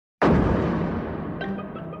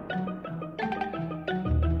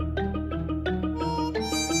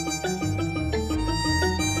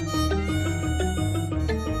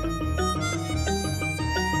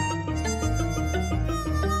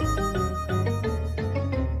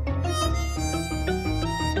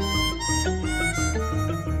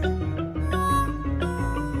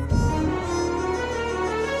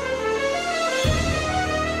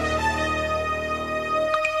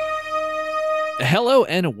Hello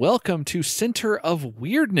and welcome to Center of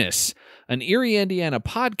Weirdness, an Erie, Indiana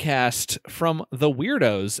podcast from the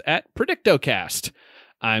weirdos at predictocast.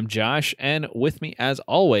 I'm Josh, and with me, as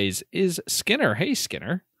always, is Skinner. Hey,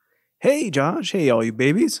 Skinner. Hey, Josh. Hey, all you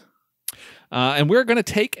babies. And we're going to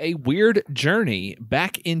take a weird journey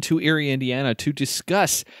back into Erie, Indiana to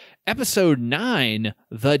discuss episode 9,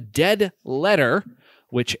 The Dead Letter,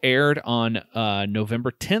 which aired on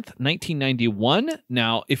November 10th, 1991.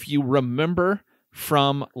 Now, if you remember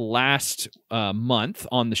from last month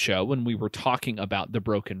on the show when we were talking about The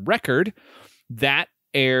Broken Record, that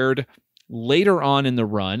aired later on in the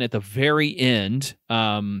run at the very end,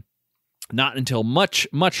 not until much,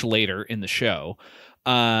 much later in the show.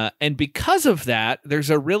 And because of that, there's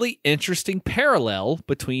a really interesting parallel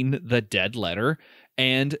between The Dead Letter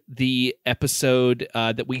and the episode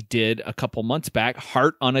that we did a couple months back,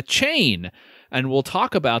 Heart on a Chain. And we'll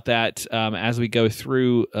talk about that as we go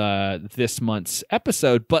through this month's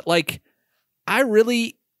episode. But I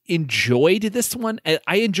really enjoyed this one.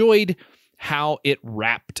 I enjoyed how it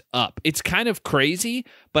wrapped up. It's kind of crazy,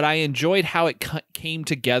 but I enjoyed how it came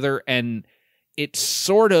together, and it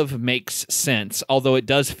sort of makes sense, although it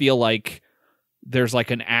does feel like there's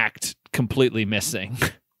an act completely missing.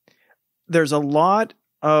 There's a lot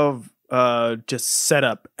of just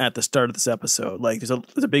setup at the start of this episode. There's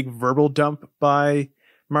a big verbal dump by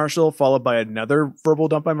Marshall, followed by another verbal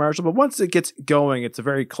dump by Marshall. But once it gets going, it's a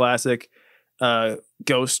very classic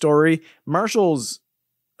ghost story. Marshall's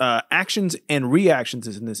actions and reactions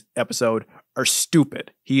in this episode are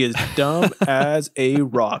stupid. He is dumb as a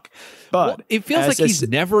rock. But it feels like he's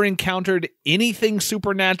never encountered anything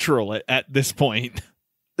supernatural at this point.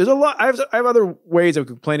 There's a lot. I have other ways of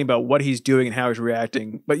complaining about what he's doing and how he's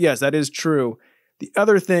reacting. But yes, that is true. The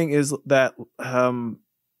other thing is that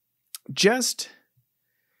just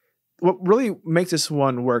what really makes this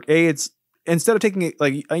one work. It's instead of taking it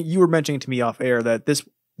like you were mentioning to me off air that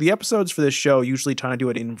the episodes for this show usually trying to do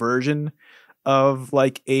an inversion of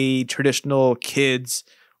a traditional kids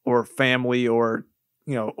or family or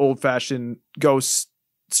old fashioned ghost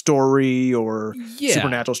story or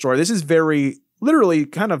supernatural story. This is very literally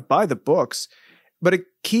kind of by the books, but it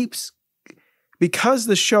keeps, because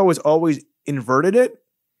the show has always inverted it,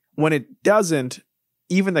 when it doesn't,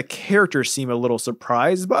 even the characters seem a little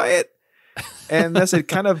surprised by it. And that's it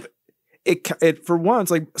kind of, it for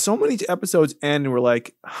once, so many episodes end and we're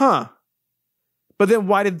like, huh, but then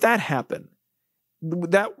why did that happen?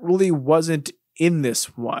 That really wasn't in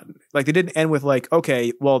this one. They didn't end with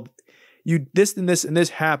okay, well, this and this and this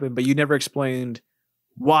happened, but you never explained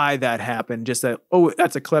why that happened. Just that, oh,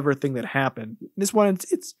 that's a clever thing that happened. This one,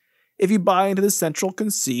 it's if you buy into the central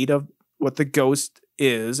conceit of what the ghost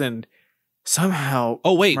is, and somehow,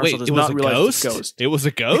 it was a ghost. It was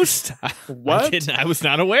a ghost. What? I was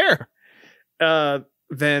not aware.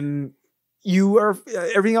 Then you are.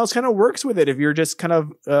 Everything else kind of works with it. If you're just kind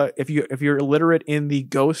of if you're illiterate in the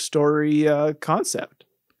ghost story concept,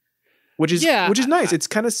 which is nice. It's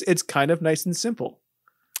kind of nice and simple.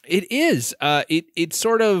 It is. It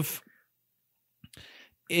sort of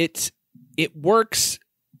it works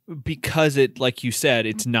because it, like you said,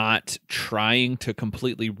 it's not trying to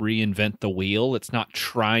completely reinvent the wheel. It's not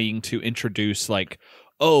trying to introduce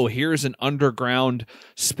oh, here's an underground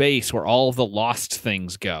space where all of the lost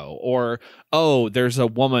things go, or oh, there's a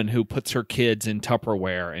woman who puts her kids in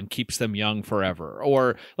Tupperware and keeps them young forever,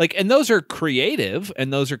 or and those are creative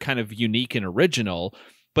and those are kind of unique and original.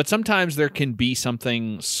 But sometimes there can be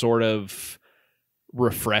something sort of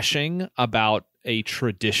refreshing about a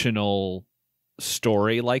traditional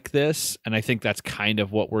story like this, and I think that's kind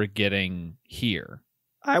of what we're getting here.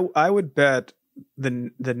 I would bet the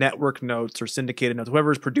network notes or syndicated notes,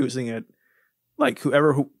 whoever's producing it,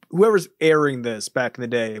 whoever's airing this back in the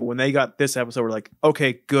day, when they got this episode, we're like,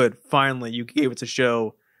 okay, good, finally, you gave us a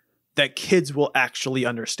show that kids will actually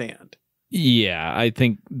understand. Yeah, I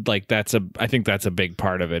think that's a big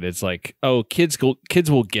part of it. It's kids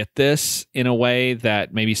will get this in a way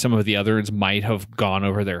that maybe some of the others might have gone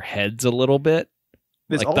over their heads a little bit.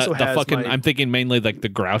 This also has I'm thinking mainly the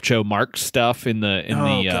Groucho Marx stuff in the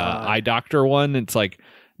Eye Doctor one. It's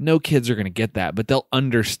no kids are going to get that, but they'll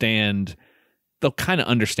understand. They'll kind of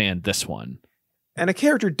understand this one. And a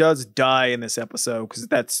character does die in this episode because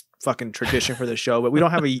that's fucking tradition for the show. But we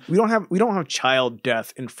don't have child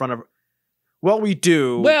death in front of. Well, we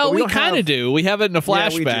do. Well, we kind of do. We have it in a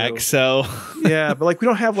flashback, so yeah. But like, we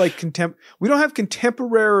don't have like We don't have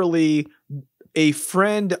contemporarily a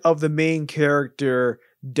friend of the main character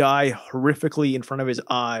die horrifically in front of his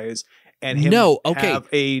eyes, and him have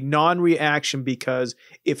a non-reaction, because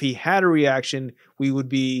if he had a reaction, we would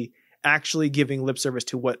be actually giving lip service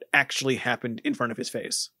to what actually happened in front of his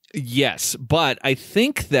face. Yes, but I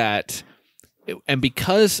think that, and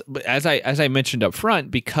because, as I mentioned up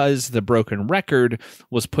front, because the broken record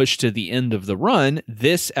was pushed to the end of the run,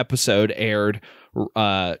 this episode aired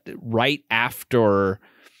right after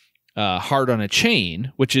Hard on a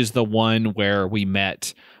Chain, which is the one where we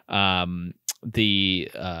met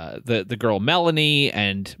the girl Melanie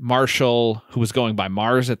and Marshall, who was going by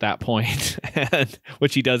Mars at that point, and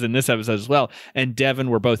which he does in this episode as well. And Devin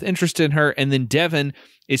were both interested in her, and then Devin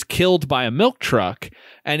is killed by a milk truck.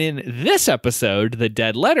 And in this episode, The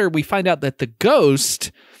Dead Letter, we find out that the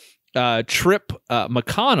ghost, Trip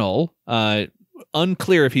McConnell,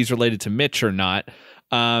 unclear if he's related to Mitch or not,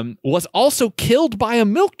 was also killed by a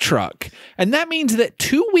milk truck. And that means that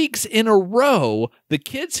 2 weeks in a row, the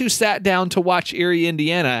kids who sat down to watch Erie,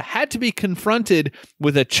 Indiana had to be confronted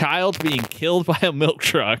with a child being killed by a milk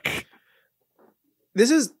truck.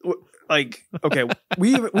 This is like, okay,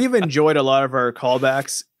 we've enjoyed a lot of our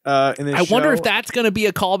callbacks in this show. I wonder if that's going to be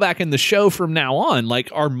a callback in the show from now on. Like,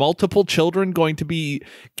 are multiple children going to be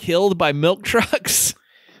killed by milk trucks?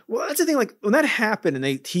 Well, that's the thing. Like, when that happened and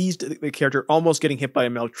they teased the character almost getting hit by a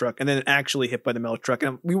milk truck and then actually hit by the milk truck,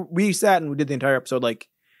 and we sat and we did the entire episode like,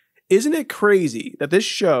 isn't it crazy that this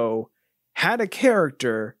show had a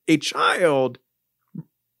character, a child,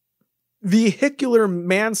 vehicular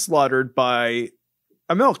manslaughtered by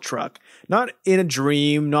a milk truck? Not in a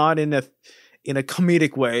dream, not in a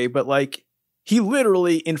comedic way, but like, he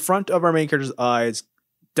literally in front of our main character's eyes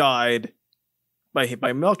died by hit by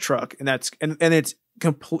a milk truck, and it's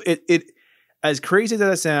complete. It as crazy as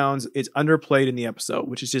that sounds, it's underplayed in the episode,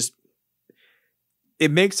 which is just,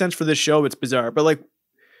 it makes sense for this show. It's bizarre, but like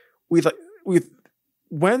we've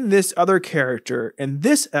when this other character in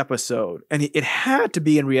this episode, and it had to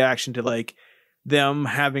be in reaction to like them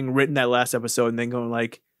having written that last episode and then going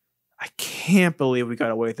like, I can't believe we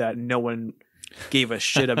got away with that. No one gave a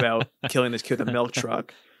shit about killing this kid with a milk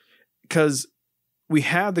truck, because we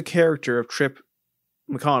have the character of Trip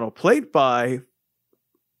McConnell, played by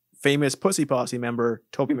famous Pussy Posse member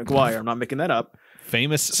Tobey Maguire. I'm not making that up.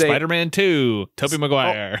 Famous Spider-Man 2, Tobey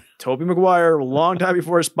Maguire. Oh, Tobey Maguire, a long time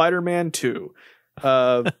before Spider-Man 2.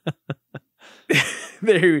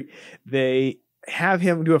 They have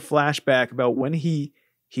him do a flashback about when he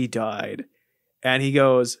died, and he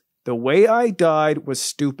goes, "The way I died was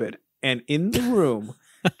stupid." And in the room,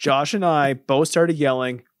 Josh and I both started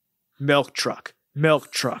yelling, "Milk truck,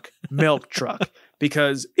 milk truck, milk truck."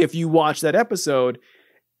 Because if you watch that episode,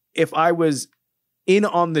 if I was in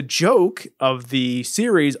on the joke of the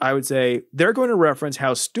series, I would say they're going to reference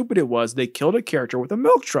how stupid it was they killed a character with a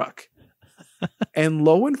milk truck. And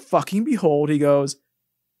lo and fucking behold, he goes,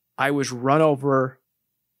 "I was run over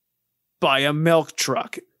by a milk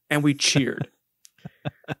truck." And we cheered.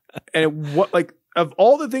 And what, like, of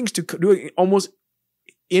all the things to do almost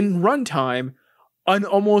in runtime, an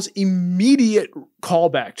almost immediate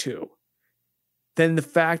callback to, than the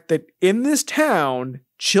fact that in this town,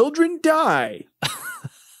 children die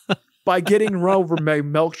by getting run over by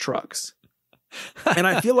milk trucks. And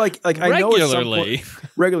I feel like I know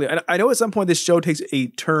regularly. I know at some point this show takes a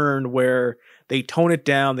turn where they tone it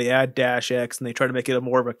down, they add Dash X, and they try to make it a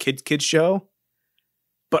more of a kids show.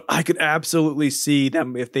 But I could absolutely see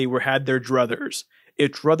them if they had their druthers.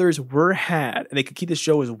 If druthers were had, and they could keep the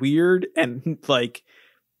show as weird and like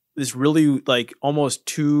this really like almost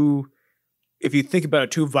too, if you think about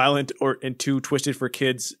it, too violent and too twisted for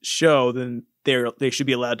kids show, then they should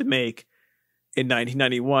be allowed to make in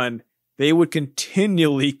 1991. They would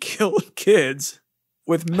continually kill kids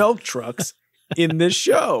with milk trucks in this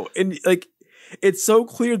show. And like, it's so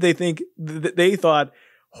clear they think they thought,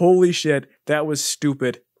 holy shit, that was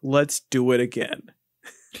stupid. Let's do it again.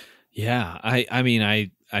 Yeah. I mean,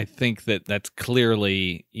 I think that's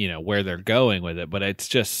clearly, where they're going with it, but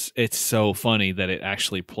it's so funny that it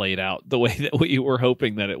actually played out the way that we were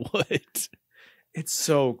hoping that it would. It's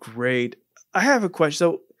so great. I have a question.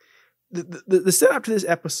 So the setup to this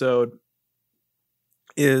episode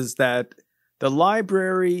is that the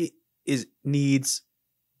library needs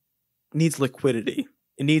liquidity.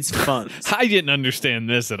 It needs funds. I didn't understand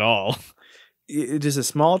this at all. It is a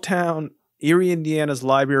small town. Erie, Indiana's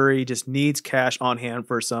library just needs cash on hand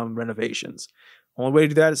for some renovations. Only way to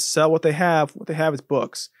do that is sell what they have. What they have is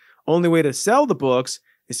books. Only way to sell the books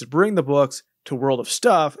is to bring the books to World of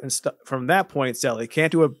Stuff and from that point sell. They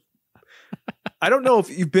can't do a. I don't know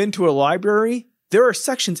if you've been to a library. There are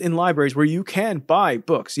sections in libraries where you can buy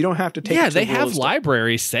books. You don't have to take. Yeah, it to they World have of Stuff.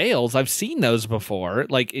 Library sales. I've seen those before.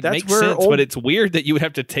 Like it That's makes where sense, but it's weird that you would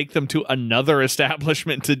have to take them to another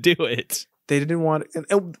establishment to do it. They didn't want,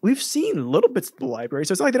 and we've seen little bits of the library,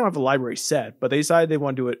 so it's not like they don't have a library set, but they decided they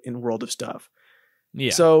want to do it in World of Stuff.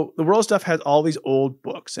 Yeah. So the World of Stuff has all these old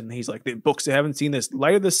books, and he's like, the books they haven't seen this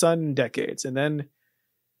light of the sun in decades. And then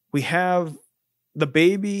we have the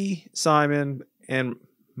baby Simon and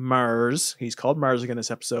Mars. He's called Mars again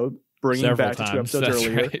this episode, bringing Several back to 2 times. episodes That's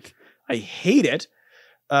earlier. right. I hate it.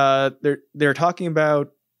 They're talking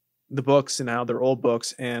about the books and how they're old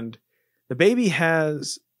books, and the baby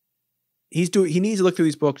he needs to look through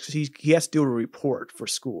these books. He has to do a report for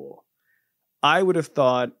school. I would have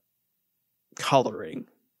thought coloring,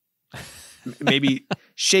 maybe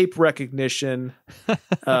shape recognition,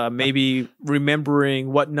 maybe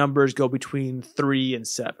remembering what numbers go between 3 and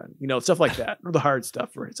 7, stuff like that. The hard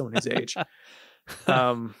stuff for someone his age.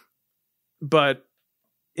 But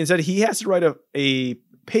instead he has to write a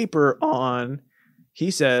paper on, he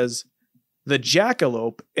says, the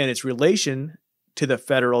jackalope and its relation to the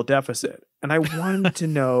federal deficit. And I wanted to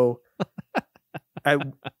know, at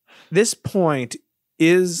this point,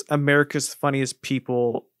 is America's Funniest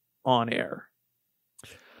People on air?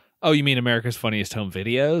 Oh, you mean America's Funniest Home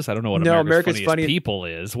Videos? I don't know what No, America's Funniest People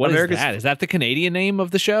is. What is that? Is that the Canadian name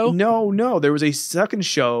of the show? No. There was a second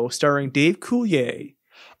show starring Dave Coulier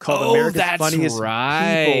called America's Funniest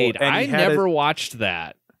People. I never watched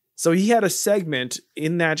that. So he had a segment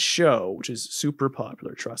in that show, which is super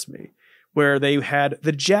popular, trust me, where they had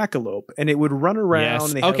the jackalope and it would run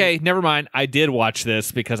around. Yes. Okay, never mind. I did watch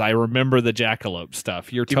this because I remember the jackalope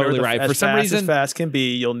stuff. You're totally right. For some reason, as fast can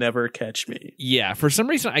be, you'll never catch me. Yeah, for some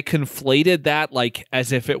reason I conflated that like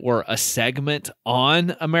as if it were a segment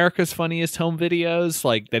on America's Funniest Home Videos,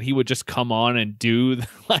 like that he would just come on and do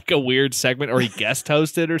like a weird segment, or he guest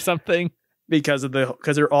hosted or something. Because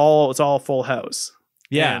it's all Full House.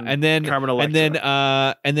 Yeah, and then John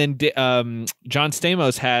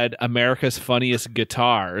Stamos had America's Funniest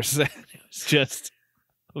Guitars. It was just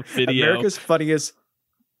a video. America's Funniest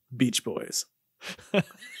Beach Boys.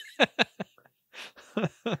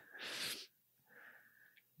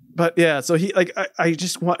 But yeah, so he like I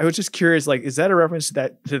was just curious, like, is that a reference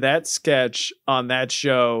to that sketch on that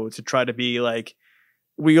show to try to be like,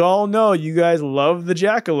 we all know you guys love the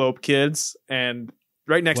jackalope, kids, and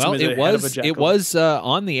right next to him is the head of a jackalope. It was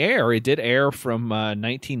on the air. It did air from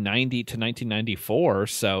 1990 to 1994,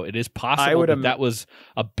 so it is possible that was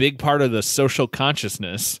a big part of the social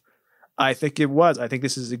consciousness. I think it was. I think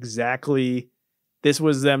this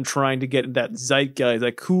was them trying to get that zeitgeist,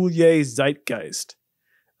 that Coulier zeitgeist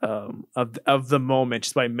of the moment,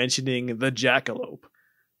 just by mentioning the jackalope.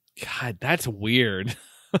 God, that's weird.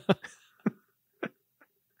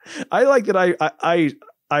 I like that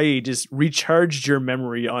I just recharged your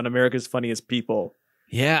memory on America's Funniest People.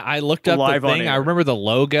 Yeah, I looked up the thing. I remember the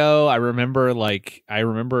logo. I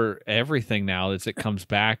remember everything now as it comes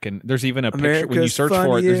back. And there's even a picture when you search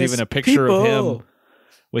for it. There's even a picture of him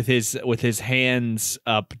with his hands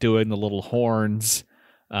up doing the little horns.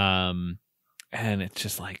 And it's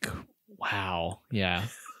just like, wow, yeah.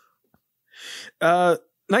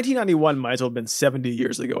 1991 might as well have been 70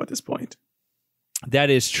 years ago at this point.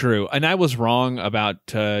 That is true. And I was wrong about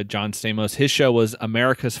John Stamos. His show was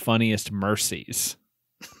America's Funniest Mercies.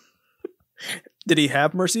 Did he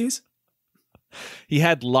have mercies? He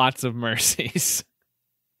had lots of mercies.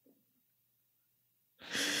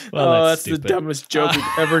 Well, that's the dumbest joke we've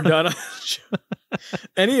ever done on the show.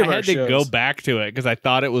 Any of our shows. I had to go back to it because I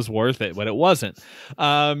thought it was worth it, but it wasn't.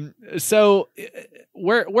 So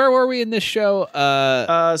where were we in this show?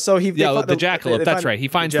 So the jackalope. That's right. He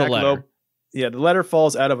finds the letter. Yeah, the letter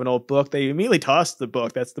falls out of an old book. They immediately toss the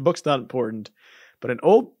book. The book's not important. But an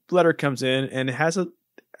old letter comes in and it has an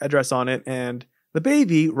address on it. And the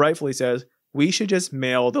baby rightfully says, we should just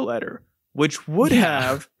mail the letter, which would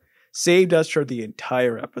have saved us for the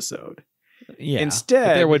entire episode. Yeah.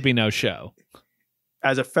 Instead, there would be no show.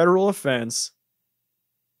 As a federal offense,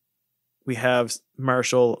 we have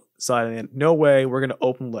Marshall signing, no way, we're going to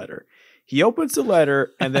open the letter. He opens the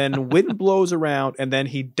letter, and then wind blows around, and then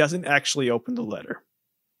he doesn't actually open the letter.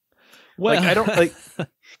 Well, like, I don't like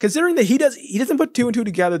considering that he doesn't put 2 and 2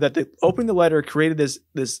 together that opening the letter created this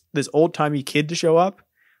old timey kid to show up.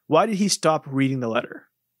 Why did he stop reading the letter?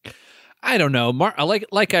 I don't know.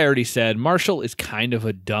 Like I already said, Marshall is kind of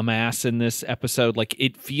a dumbass in this episode. Like,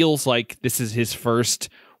 it feels like this is his first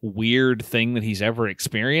weird thing that he's ever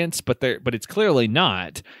experienced, but it's clearly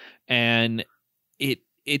not. And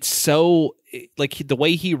it's so like the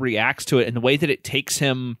way he reacts to it and the way that it takes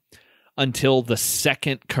him until the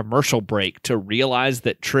second commercial break to realize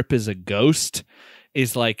that Trip is a ghost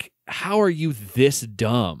is like, how are you this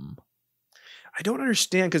dumb? I don't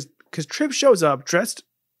understand because Trip shows up dressed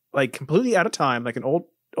like completely out of time, like an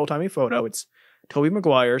old-timey photo. It's Tobey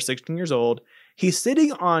Maguire, 16 years old. He's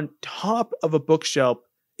sitting on top of a bookshelf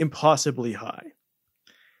impossibly high.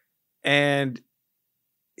 And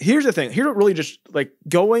here's the thing. Here's what really just like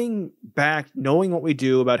going back, knowing what we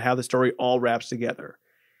do about how the story all wraps together.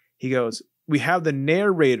 He goes, we have the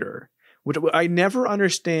narrator, which I never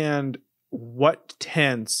understand what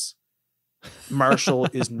tense Marshall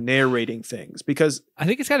is narrating things, because I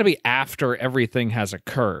think it's got to be after everything has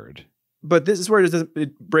occurred. But this is where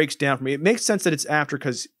it breaks down for me. It makes sense that it's after,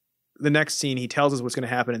 because the next scene he tells us what's going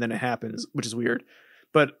to happen and then it happens, which is weird.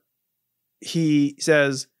 But he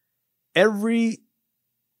says, every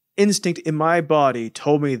instinct in my body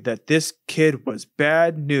told me that this kid was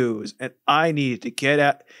bad news and I needed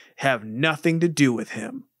to have nothing to do with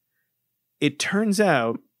him. It turns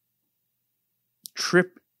out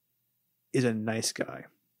Trip is a nice guy.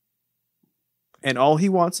 And all he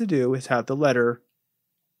wants to do is have the letter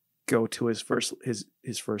go to his first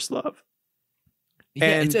love. Yeah,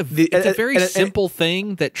 and it's a very simple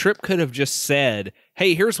thing that Trip could have just said,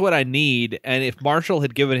 hey, here's what I need. And if Marshall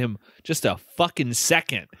had given him just a fucking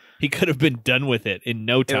second, he could have been done with it in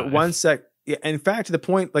no time. In 1 sec. Yeah, in fact, to the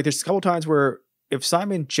point, like there's a couple times where if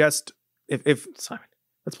Simon just, if Simon,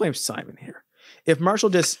 let's blame Simon here. If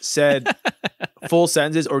Marshall just said full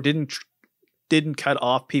sentences or didn't cut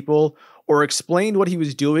off people or explained what he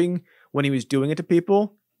was doing when he was doing it to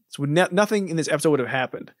people, so nothing in this episode would have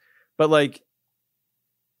happened. But like,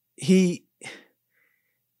 the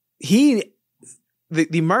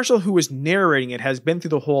Marshall who was narrating it has been through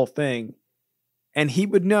the whole thing, and he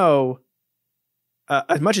would know,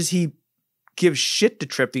 as much as he gives shit to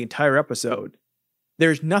Trip the entire episode,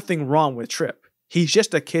 there's nothing wrong with Trip. He's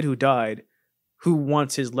just a kid who died who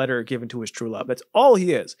wants his letter given to his true love. That's all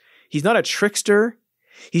he is. He's not a trickster.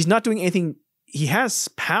 He's not doing anything. He has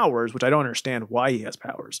powers, which I don't understand why he has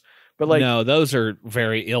powers. But like, no, those are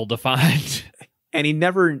very ill-defined. And he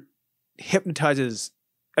never hypnotizes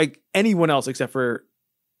like anyone else except for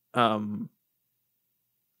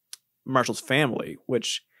Marshall's family,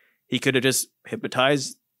 which he could have just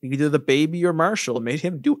hypnotized either the baby or Marshall and made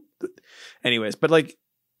him do it. Anyways, but like,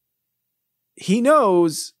 he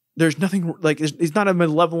knows there's nothing, like, it's not a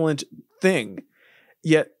malevolent thing,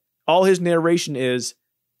 yet all his narration is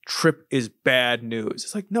Trip is bad news.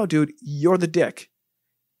 It's like, no, dude, you're the dick.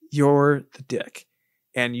 You're the dick.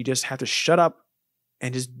 And you just have to shut up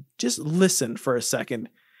and just listen for a second.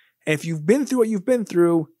 And if you've been through what you've been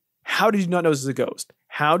through, how did you not know this is a ghost?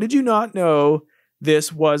 How did you not know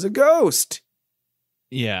this was a ghost?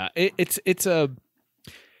 Yeah, it's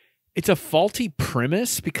a faulty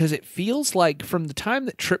premise, because it feels like from the time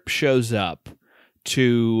that Trip shows up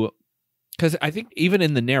to, because I think even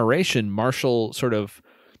in the narration, Marshall sort of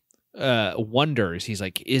wonders. He's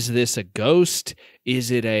like, is this a ghost? Is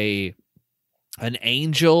it an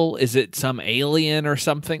angel? Is it some alien or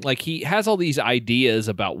something? Like, he has all these ideas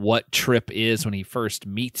about what Trip is when he first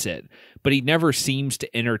meets it, but he never seems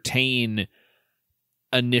to entertain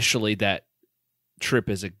initially that Trip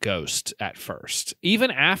is a ghost at first.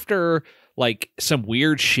 Even after like some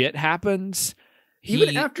weird shit happens,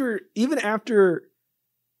 even after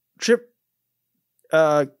Trip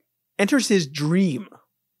enters his dream.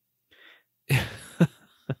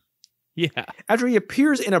 Yeah. After he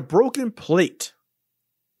appears in a broken plate.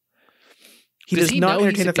 Does he not know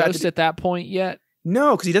he's a ghost at that point yet?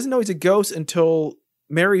 No, because he doesn't know he's a ghost until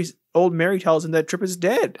old Mary tells him that Trip is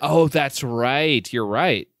dead. Oh, that's right. You're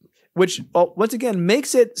right. Which, once again,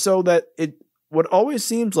 makes it so that what always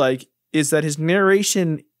seems like is that his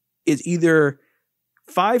narration is either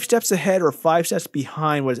 5 steps ahead or 5 steps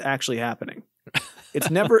behind what is actually happening. It's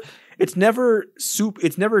never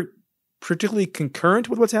particularly concurrent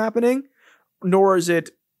with what's happening, nor is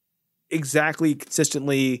it exactly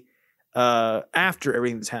consistently after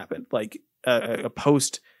everything that's happened, like a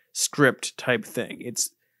post-script type thing.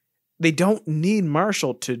 They don't need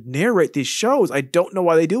Marshall to narrate these shows. I don't know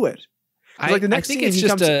why they do it. Like the next I think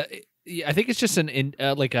it's just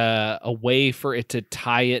a way for it to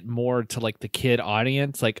tie it more to like the kid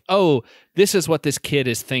audience. Like, oh, this is what this kid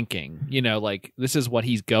is thinking. You know, like this is what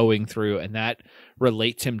he's going through, and that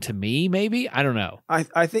relates him to me. Maybe, I don't know.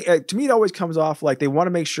 I think to me it always comes off like they want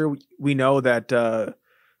to make sure we know that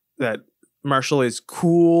that Marshall is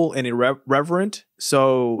cool and irreverent.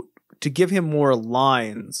 So to give him more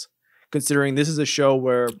lines, considering this is a show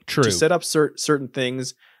where True. to set up certain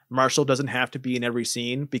things, Marshall doesn't have to be in every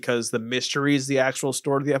scene because the mystery is the actual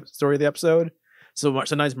story of the episode. So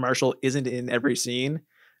sometimes Marshall isn't in every scene.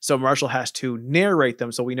 So Marshall has to narrate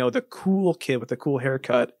them, so we know the cool kid with the cool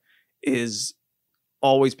haircut is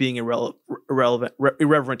always being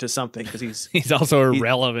irreverent to something because he's also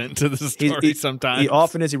irrelevant to the story sometimes. He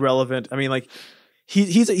often is irrelevant. I mean, like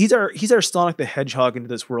he's our Sonic the Hedgehog into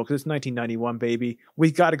this world because it's 1991, baby. We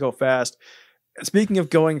got to go fast. Speaking of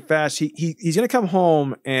going fast, he's gonna come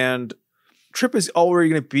home and Trip is already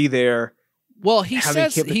gonna be there. Well, he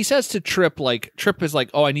says to Trip is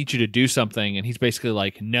like, oh, I need you to do something, and he's basically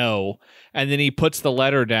like, no, and then he puts the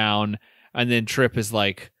letter down, and then Trip is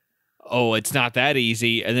like, oh, it's not that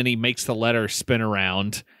easy, and then he makes the letter spin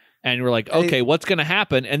around, and we're like, okay, what's gonna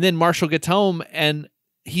happen? And then Marshall gets home, and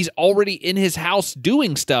he's already in his house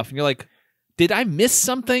doing stuff, and you're like, did I miss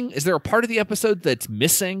something? Is there a part of the episode that's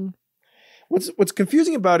missing? What's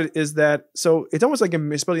confusing about it is that so it's almost like a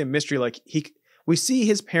mystery. Like we see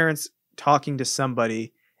his parents talking to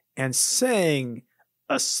somebody and saying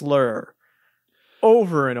a slur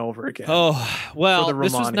over and over again. Oh, well,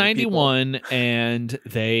 this was 91 people. And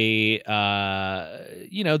they,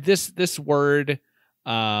 this word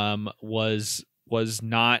was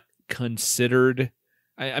not considered.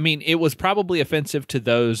 I mean, it was probably offensive to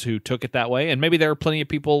those who took it that way. And maybe there are plenty of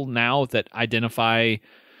people now that identify,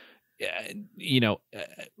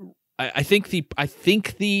 I think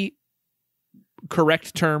the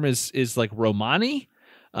correct term is like Romani,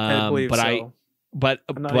 but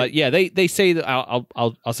yeah, they say that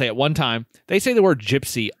I'll say it one time. They say the word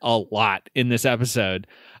gypsy a lot in this episode,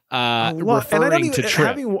 referring to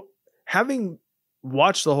Trip. Having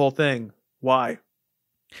watched the whole thing, why?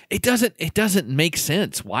 It doesn't make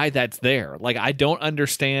sense why that's there. Like I don't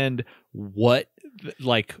understand what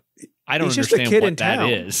I don't understand what that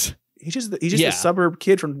is. He's just a suburb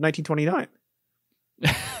kid from 1929.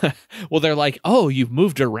 Well, they're like, oh, you've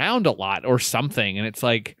moved around a lot or something. And it's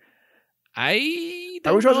like, I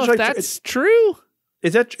don't know if that's true.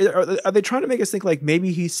 Are they trying to make us think like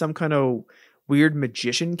maybe he's some kind of weird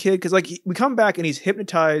magician kid? Because like we come back and he's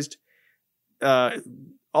hypnotized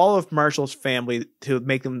all of Marshall's family to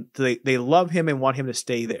make them, they love him and want him to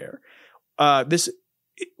stay there. But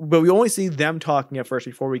we only see them talking at first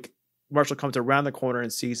before Marshall comes around the corner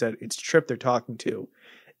and sees that it's Trip they're talking to.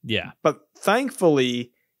 Yeah. But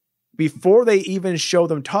thankfully, before they even show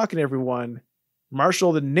them talking to everyone,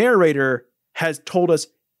 Marshall, the narrator, has told us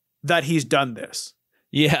that he's done this.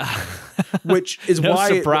 Yeah. Which is no why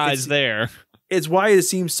surprise there. It's why it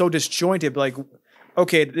seems so disjointed. Like,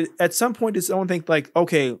 okay, at some point does someone think like,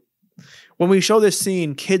 okay, when we show this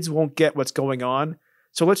scene, kids won't get what's going on.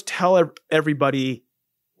 So let's tell everybody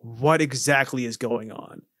what exactly is going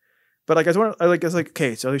on. But like, I was like,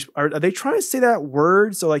 okay, so are they trying to say that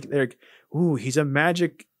word? So like, they're like, ooh, he's a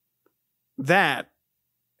magic that,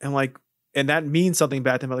 and that means something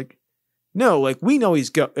bad to him. Like, no, like we know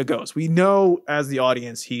he's a ghost. We know as the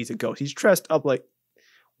audience he's a ghost. He's dressed up like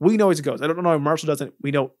we know he's a ghost. I don't know if Marshall doesn't.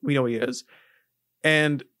 We know he is,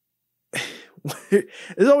 and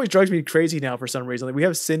this always drives me crazy now for some reason. Like we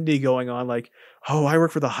have Cindy going on like, oh, I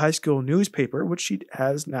work for the high school newspaper, which she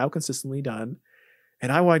has now consistently done.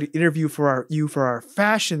 And I wanted to interview for our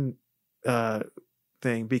fashion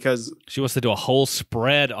thing because she wants to do a whole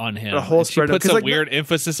spread on him. A whole spread. She puts a weird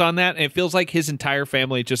emphasis on that, and it feels like his entire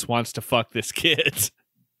family just wants to fuck this kid.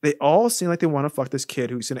 They all seem like they want to fuck this kid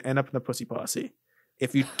who's going to end up in the pussy posse.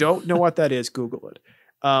 If you don't know what that is, Google it.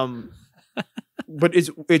 But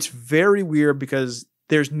it's very weird because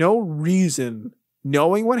there's no reason,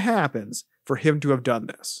 knowing what happens, for him to have done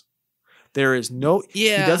this. There is no.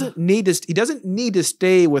 Yeah. He doesn't need to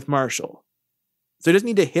stay with Marshall, so he doesn't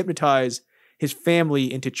need to hypnotize his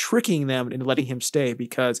family into tricking them into letting him stay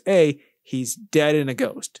because he's dead and a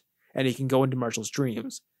ghost, and he can go into Marshall's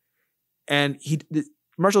dreams, and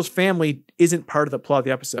Marshall's family isn't part of the plot of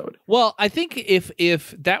the episode. Well, I think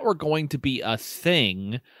if that were going to be a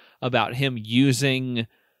thing about him using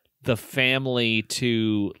the family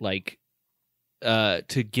to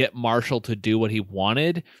get Marshall to do what he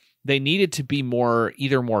wanted, they needed to be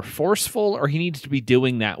either more forceful, or he needed to be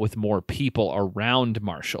doing that with more people around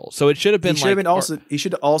Marshall. So it should have been he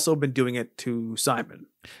should have also been doing it to Simon.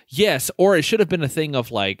 Yes, or it should have been a thing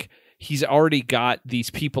of like, he's already got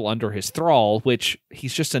these people under his thrall, which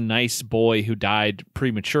he's just a nice boy who died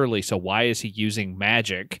prematurely. So why is he using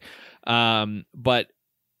magic? But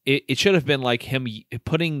it should have been like him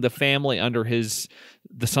putting the family under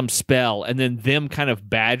some spell, and then them kind of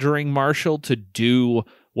badgering Marshall to do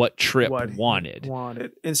what Trip wanted.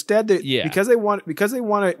 Instead, because they want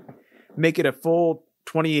to make it a full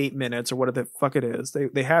 28 minutes or whatever the fuck it is.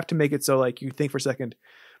 They have to make it so like you think for a second,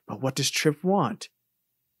 but what does Trip want?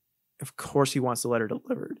 Of course he wants the letter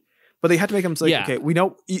delivered. But they have to make him like, okay, we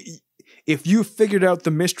know if you figured out the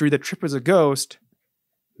mystery that Trip is a ghost,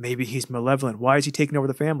 maybe he's malevolent. Why is he taking over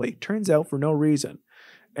the family? Turns out for no reason.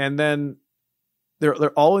 And then they're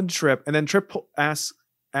all in Trip, and then Trip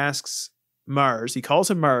asks Mars. He calls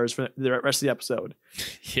him Mars for the rest of the episode.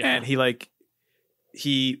 Yeah. And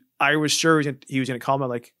I was sure he was gonna call him out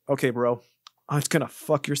like, okay, bro, I'm just gonna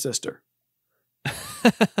fuck your sister.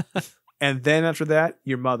 And then after that,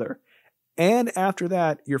 your mother. And after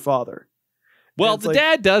that, your father. Well, the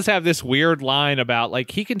dad does have this weird line about like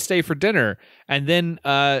he can stay for dinner and then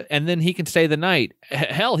he can stay the night.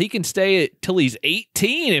 Hell, he can stay till he's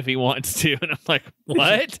 18 if he wants to. And I'm like,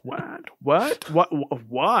 what? What?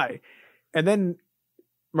 Why? And then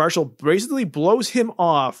Marshall basically blows him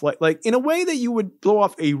off like in a way that you would blow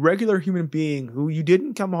off a regular human being who you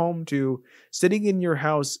didn't come home to, sitting in your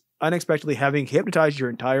house unexpectedly, having hypnotized your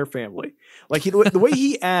entire family. Like the way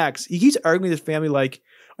he acts, he keeps arguing with his family like,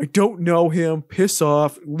 I don't know him, piss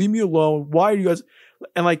off, leave me alone. Why are you guys?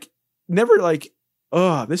 And like, never like,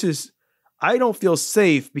 I don't feel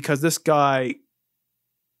safe because this guy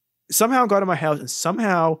somehow got in my house and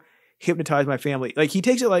somehow hypnotized my family. Like he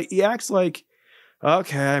takes it like, he acts like,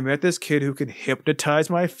 okay, I met this kid who can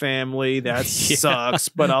hypnotize my family. That sucks,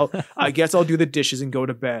 but I guess I'll do the dishes and go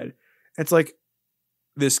to bed. It's like,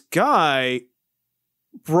 this guy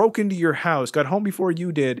broke into your house, got home before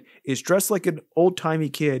you did, is dressed like an old-timey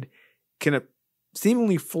kid, can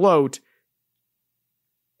seemingly float,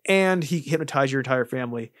 and he hypnotized your entire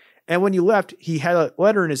family. And when you left, he had a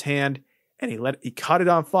letter in his hand, and he caught it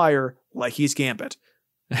on fire like he's Gambit.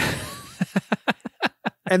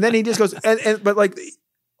 And then he just goes, but like,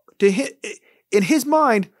 in his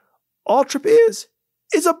mind, all Trip is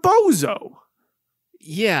a bozo.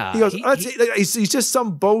 Yeah. He goes, he's just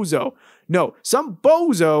some bozo. No, some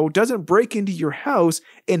bozo doesn't break into your house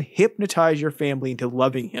and hypnotize your family into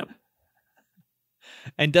loving him.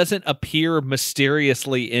 And doesn't appear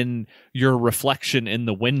mysteriously in your reflection in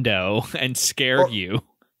the window and scare you.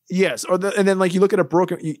 Yes. And then like you look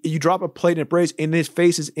at you drop a plate and it breaks and his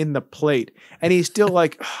face is in the plate. And he's still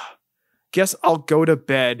like, guess I'll go to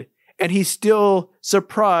bed. And he's still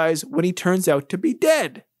surprised when he turns out to be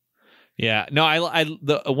dead. Yeah, no,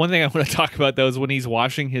 the one thing I want to talk about though is when he's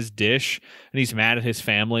washing his dish and he's mad at his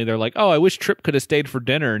family. They're like, "Oh, I wish Trip could have stayed for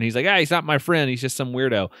dinner," and he's like, he's not my friend. He's just some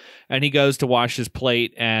weirdo." And he goes to wash his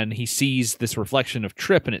plate and he sees this reflection of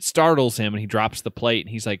Trip, and it startles him, and he drops the plate,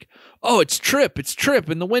 and he's like, "Oh, it's Trip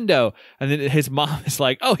in the window." And then his mom is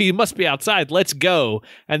like, "Oh, he must be outside. Let's go."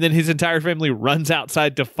 And then his entire family runs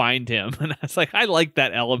outside to find him, and I was like, I like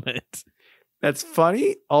that element. That's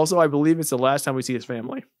funny. Also, I believe it's the last time we see his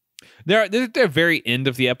family. They're at the very end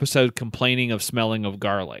of the episode complaining of smelling of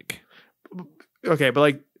garlic. Okay, but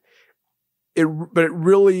like it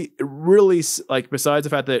really like, besides the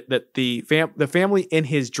fact that the family in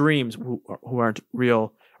his dreams who aren't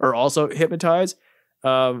real are also hypnotized,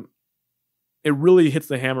 it really hits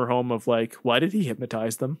the hammer home of like, why did he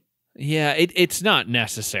hypnotize them? Yeah, it's not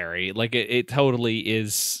necessary. Like it totally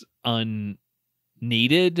is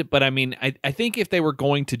needed, but I mean, I think if they were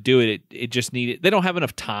going to do it, it just needed. They don't have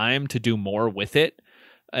enough time to do more with it,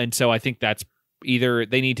 and so I think that's either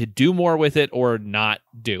they need to do more with it or not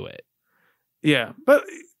do it. Yeah, but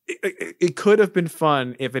it could have been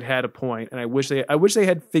fun if it had a point, and I wish they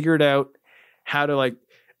had figured out how to like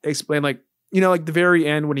explain, like, you know, like the very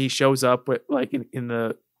end when he shows up with like in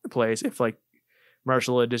the place, if like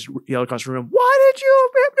Marshall had just yelled across the room, "Why did you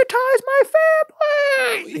hypnotize my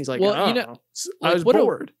family?" And he's like, well, you know, I was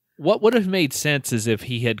bored. What would have made sense is if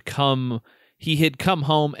he had come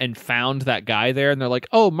home and found that guy there, and they're like,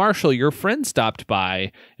 "Oh, Marshall, your friend stopped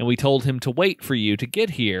by, and we told him to wait for you to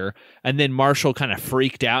get here." And then Marshall kind of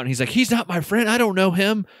freaked out, and he's like, "He's not my friend. I don't know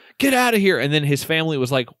him. Get out of here." And then his family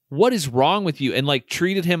was like, "What is wrong with you?" And like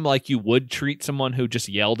treated him like you would treat someone who just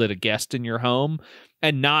yelled at a guest in your home,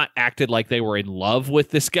 and not acted like they were in love with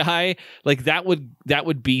this guy. Like that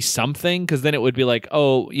would be something, because then it would be like,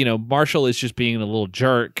 oh, you know, Marshall is just being a little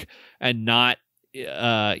jerk and not,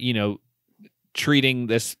 you know, treating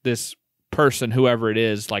this person, whoever it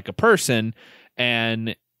is, like a person.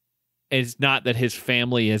 And it's not that his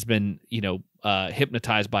family has been, you know,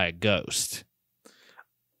 hypnotized by a ghost.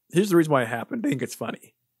 Here's the reason why it happened. I think it's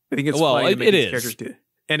funny. I think it's funny. It is. Characters do.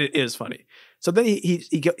 And it is funny. So then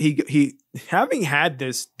he having had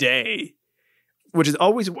this day, which is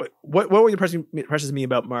always what always impresses me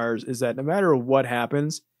about Mars is that no matter what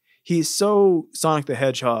happens, he's so Sonic the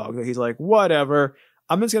Hedgehog that he's like, whatever,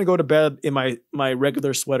 I'm just gonna go to bed in my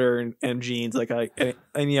regular sweater and jeans like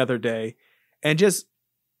any other day, and just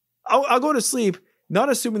I'll go to sleep, not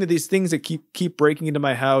assuming that these things that keep breaking into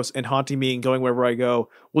my house and haunting me and going wherever I go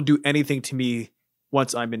will do anything to me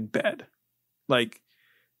once I'm in bed. Like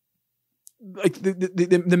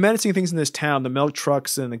the menacing things in this town, the milk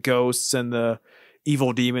trucks and the ghosts and the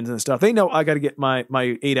evil demons and stuff. They know I got to get my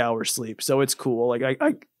 8 hours sleep, so it's cool. Like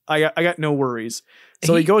I got no worries.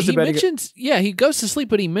 So he goes to bed. He goes to sleep,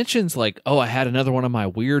 but he mentions like, "Oh, I had another one of my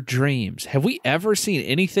weird dreams." Have we ever seen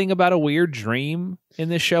anything about a weird dream in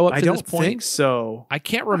this show up to this point? I don't think so. I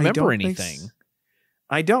can't remember anything.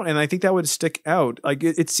 I don't, and I think that would stick out. Like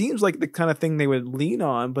it seems like the kind of thing they would lean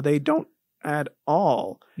on, but they don't at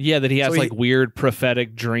all. Yeah, that he has like weird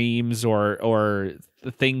prophetic dreams or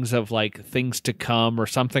the things of like things to come or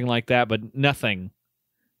something like that, but nothing.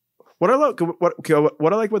 What I like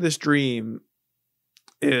about this dream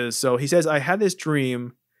is, so he says, I had this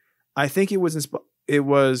dream. I think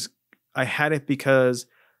I had it because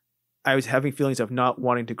I was having feelings of not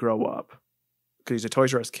wanting to grow up because he's a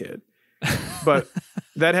Toys R Us kid. But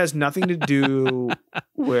that has nothing to do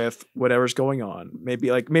with whatever's going on. Maybe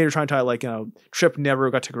they're trying to tie like, Trip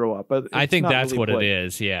never got to grow up. But I think that's what it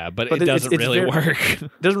is. Yeah, but it doesn't really work.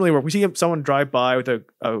 It doesn't really work. We see someone drive by with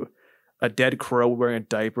a dead crow wearing a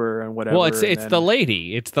diaper and whatever. Well, it's the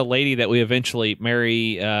lady. It's the lady that we eventually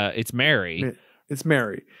marry. It's Mary. It's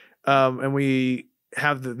Mary. And we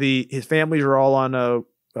have his families are all on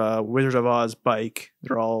a Wizard of Oz bike.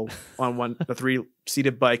 They're all on a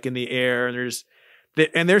 3-seated bike in the air,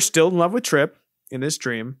 and they're still in love with Trip in this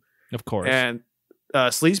dream, of course. And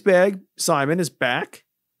sleazebag Simon is back.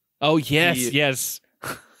 Oh yes.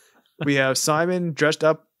 We have Simon dressed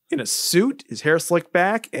up in a suit, his hair slicked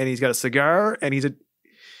back, and he's got a cigar, and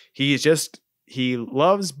he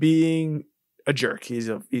loves being a jerk.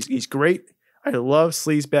 He's great. I love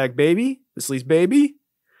Sleazebag Baby, the Sleaze Baby.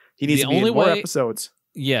 He needs to be in more episodes.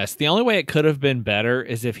 Yes, the only way it could have been better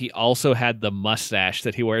is if he also had the mustache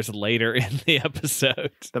that he wears later in the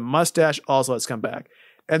episode. The mustache also has come back.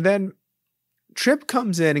 And then Trip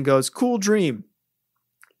comes in and goes, "Cool dream."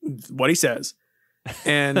 What he says.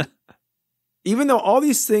 And even though all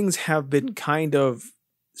these things have been kind of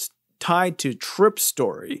tied to Trip's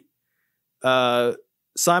story,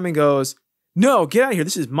 Simon goes, "No, get out of here.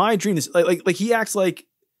 This is my dream." This like he acts like,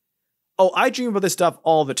 "Oh, I dream about this stuff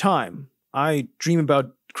all the time. I dream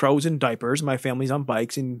about crows and diapers, my family's on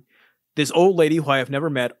bikes, and this old lady who I have never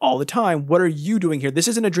met all the time. What are you doing here? This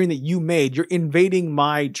isn't a dream that you made. You're invading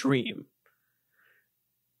my dream."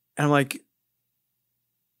 And I'm like,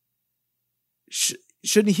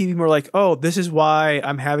 shouldn't he be more like, "Oh, this is why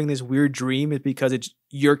I'm having this weird dream, is because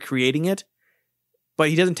you're creating it?" But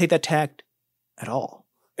he doesn't take that tact at all.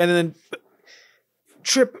 And then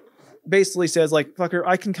Trip basically says, like, "Fucker,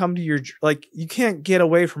 I can come to your, like, you can't get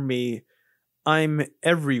away from me. I'm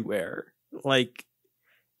everywhere." Like,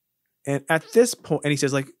 and at this point, and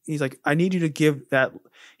he's like, "I need you to give that."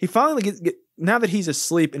 He finally now that he's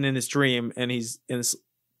asleep and in his dream, and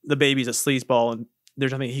the baby's a sleazeball, and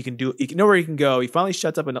there's nothing he can do. He know where he can go. He finally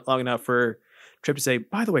shuts up long enough for Trip to say,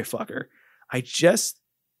 "By the way, fucker, I just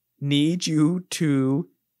need you to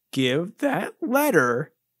give that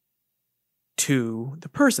letter to the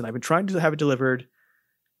person. I've been trying to have it delivered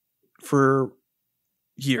for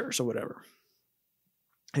years or whatever."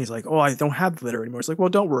 And he's like, "Oh, I don't have the letter anymore." It's like, "Well,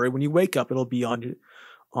 don't worry. When you wake up, it'll be on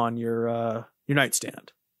your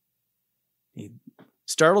nightstand." He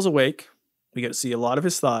startles awake. We get to see a lot of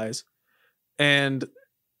his thighs, and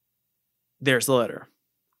there's the letter.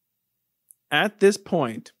 At this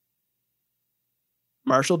point,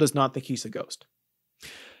 Marshall does not think he's a ghost.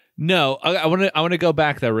 No, I want to go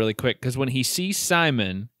back there really quick, because when he sees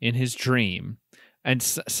Simon in his dream, and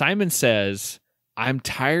Simon says, "I'm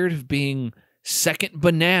tired of being second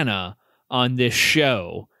banana on this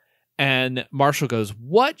show," and Marshall goes,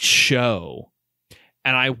 "What show?"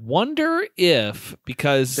 And I wonder if,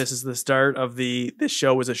 because this is the start of this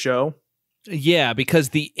show was a show. Yeah, because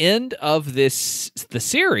the end of the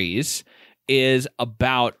series is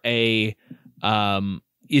about is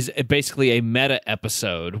basically a meta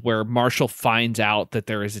episode where Marshall finds out that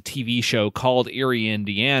there is a TV show called Erie,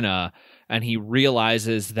 Indiana, and he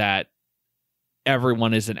realizes that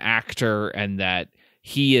everyone is an actor and that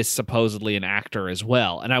he is supposedly an actor as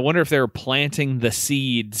well. And I wonder if they're planting the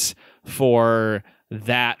seeds for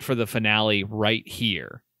that for the finale right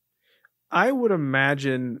here. I would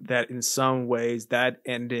imagine that in some ways that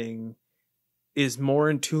ending is more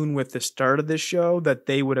in tune with the start of this show, that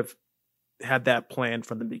they would have had that planned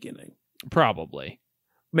from the beginning. Probably.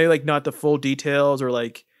 Maybe like not the full details, or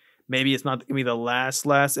like maybe it's not going to be the last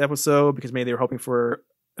episode, because maybe they were hoping for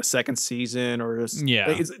a second season or Yeah.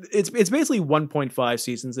 it's basically 1.5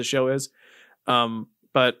 seasons the show is.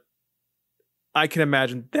 But I can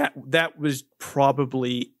imagine that was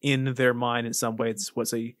probably in their mind in some ways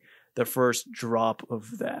was the first drop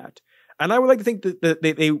of that. And I would like to think that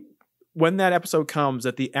they when that episode comes,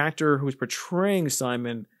 that the actor who's portraying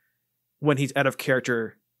Simon when he's out of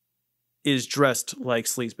character is dressed like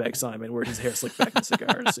Sleazebag Simon, where his hair slicked back in a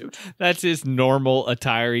cigar and a suit. That's his normal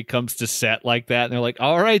attire. He comes to set like that, and they're like,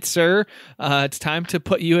 "All right, sir, it's time to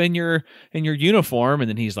put you in your uniform." And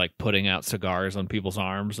then he's like putting out cigars on people's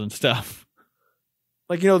arms and stuff.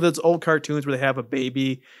 Like, those old cartoons where they have a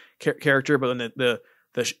baby character, but when the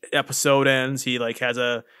episode ends, he like has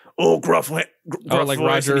a gruff like voice, like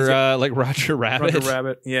Roger Rabbit. Roger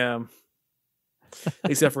Rabbit, yeah.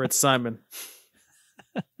 Except for it's Simon.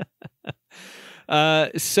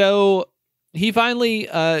 So he finally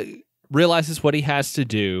realizes what he has to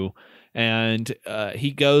do, and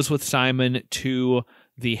he goes with Simon to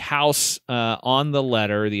the house on the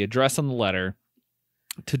letter, the address on the letter,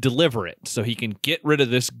 to deliver it so he can get rid of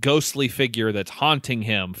this ghostly figure that's haunting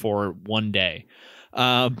him for one day.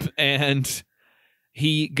 And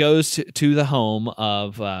he goes to the home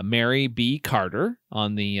of Mary B. Carter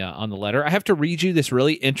on the letter. I have to read you this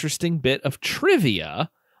really interesting bit of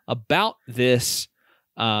trivia about this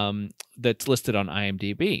that's listed on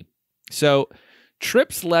IMDb. So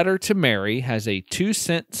Tripp's letter to Mary has a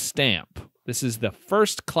 2-cent stamp. This is the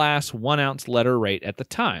first class 1-ounce letter rate at the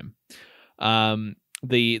time.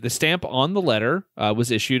 The stamp on the letter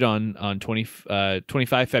was issued on 25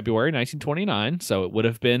 February 1929, so it would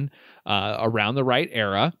have been around the right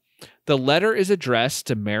era. The letter is addressed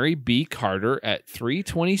to Mary B. Carter at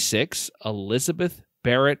 326 Elizabeth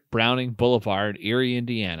Barrett Browning Boulevard, Erie,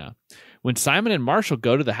 Indiana. When Simon and Marshall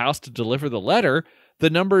go to the house to deliver the letter, the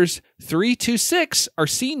numbers 326 are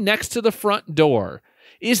seen next to the front door.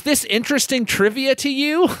 Is this interesting trivia to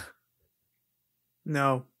you?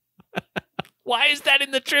 No. Why is that in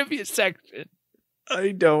the trivia section?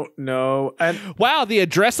 I don't know. Wow, the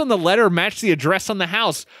address on the letter matched the address on the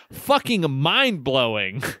house. Fucking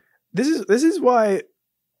mind-blowing. This is why.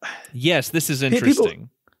 Yes, this is interesting.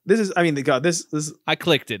 I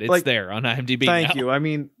clicked it. It's like, there on IMDb. Thank you. I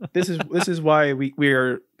mean, this is why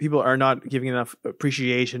people are not giving enough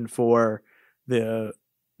appreciation for the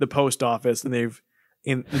post office, and they've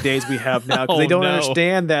in the days we have now, because they don't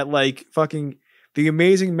understand that, like, fucking the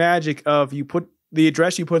amazing magic of you put the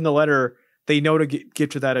address you put in the letter, they know to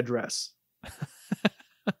get to that address.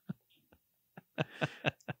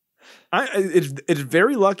 It's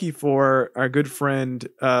very lucky for our good friend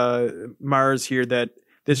Mars here that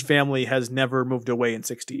this family has never moved away in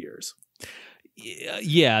 60 years.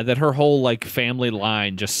 Yeah, that her whole like family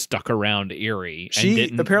line just stuck around Erie. She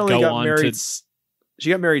didn't apparently go got on married. To... She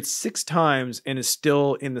got married 6 times and is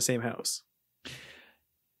still in the same house.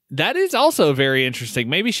 That is also very interesting.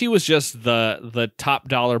 Maybe she was just the top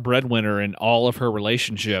dollar breadwinner in all of her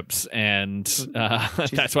relationships, and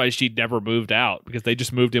that's why she never moved out, because they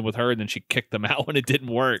just moved in with her and then she kicked them out when it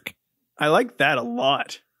didn't work. I like that a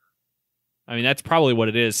lot. I mean, that's probably what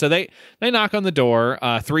it is. So they knock on the door.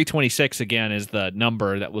 326 again is the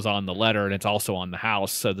number that was on the letter, and it's also on the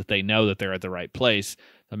house, so that they know that they're at the right place.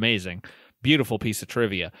 Amazing. Beautiful piece of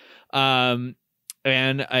trivia.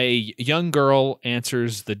 And a young girl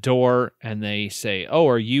answers the door, and they say, "Oh,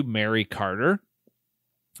 are you Mary Carter?"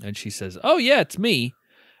 And she says, "Oh, yeah, it's me."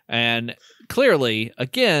 And clearly,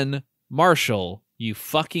 again, Marshall, you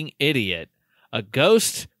fucking idiot. A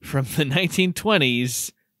ghost from the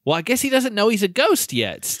 1920s. Well, I guess he doesn't know he's a ghost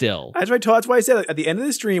yet still. That's right. That's why I said at the end of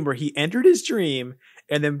this dream, where he entered his dream,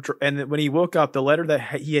 and then when he woke up, the letter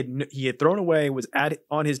that he had thrown away was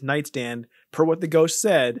on his nightstand, per what the ghost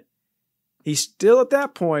said. He still at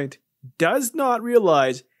that point does not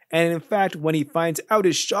realize, and in fact, when he finds out,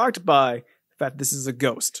 is shocked by the fact this is a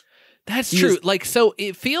ghost. That's true. Like, so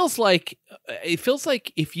it feels like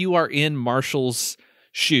if you are in Marshall's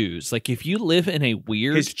shoes, like if you live in a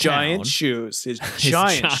weird his giant town, shoes, his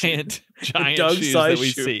giant shoes that we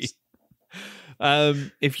see.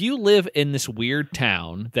 If you live in this weird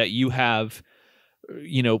town that you have,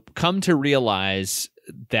 come to realize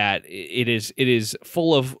that it is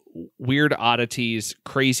full of weird oddities,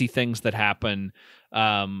 crazy things that happen,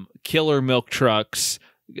 killer milk trucks,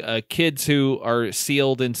 kids who are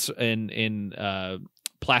sealed in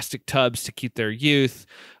plastic tubs to keep their youth,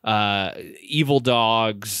 evil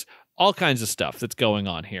dogs, all kinds of stuff that's going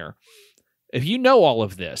on here. If you know all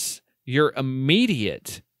of this, your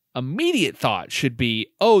immediate thought should be,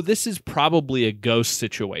 oh, this is probably a ghost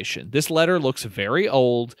situation. This letter looks very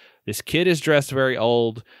old. This kid is dressed very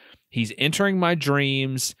old. He's entering my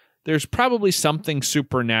dreams. there's probably something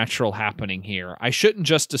supernatural happening here. I shouldn't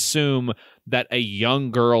just assume that a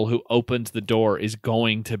young girl who opens the door is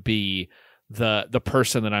going to be the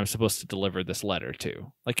person that I'm supposed to deliver this letter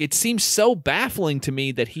to. Like, it seems so baffling to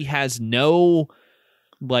me that he has no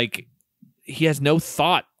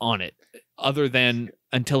thought on it other than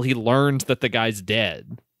until he learns that the guy's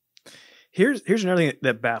dead. Here's another thing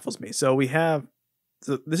that baffles me. So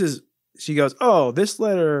she goes, oh, this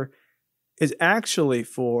letter is actually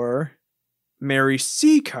for Mary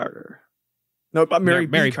C. Carter. No, Mary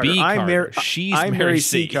B. Carter. She's I'm Mary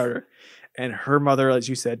C. Carter. And her mother, as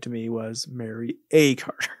you said to me, was Mary A.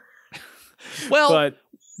 Carter. Well,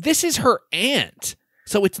 this is her aunt.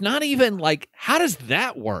 So it's not even like, how does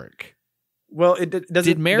that work? Well, it doesn't.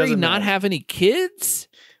 Did Mary not have any kids?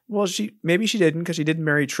 Well, maybe she didn't, because she didn't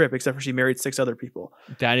marry Tripp, except for she married 6 other people.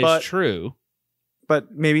 That is true.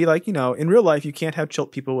 But maybe, like, you know, in real life, you can't have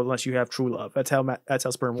people unless you have true love. That's how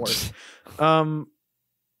sperm works.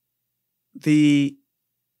 The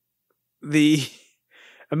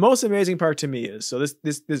most amazing part to me is, so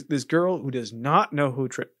this girl who does not know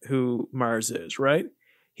who Mars is, right?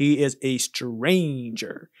 He is a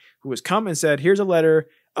stranger who has come and said, here's a letter.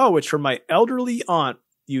 Oh, it's from my elderly aunt,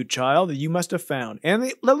 you child, that you must have found.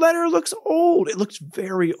 And the letter looks old. It looks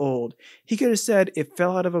very old. He could have said, it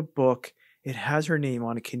fell out of a book. It has her name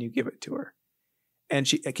on it. Can you give it to her? And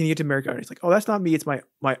can you get to Mary Carter? He's like, oh, that's not me. It's my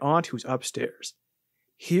aunt who's upstairs.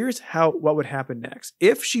 Here's what would happen next.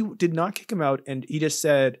 If she did not kick him out and he just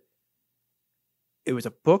said, it was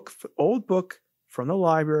a old book from the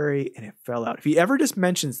library and it fell out. If he ever just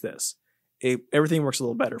mentions this, everything works a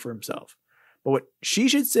little better for himself. But what she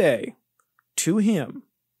should say to him,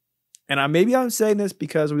 and maybe I'm saying this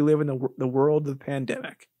because we live in the world of the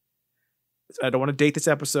pandemic. I don't want to date this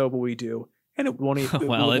episode, but we do. And it won't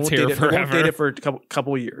it's here forever. It won't date it for a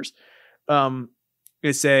couple of years.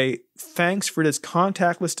 Is say, thanks for this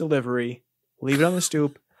contactless delivery. Leave it on the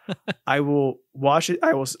stoop. I will wash it.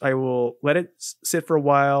 I will let it sit for a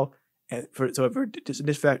while and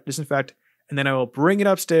disinfect, and then I will bring it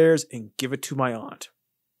upstairs and give it to my aunt.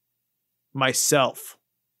 Myself.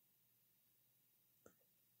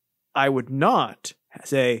 I would not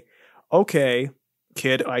say, okay,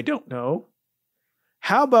 kid, I don't know.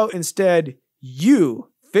 How about instead you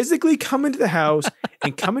physically come into the house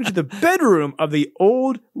and come into the bedroom of the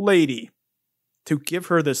old lady to give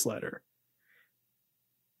her this letter?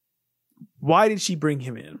 Why did she bring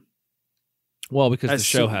him in? Well, because the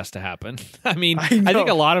show has to happen. I mean, I think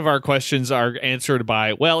a lot of our questions are answered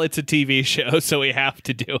by, well, it's a TV show, so we have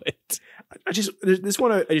to do it. This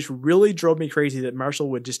one just really drove me crazy that Marshall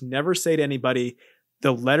would just never say to anybody,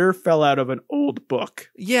 the letter fell out of an old book.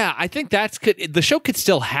 Yeah, I think the show could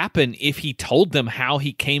still happen if he told them how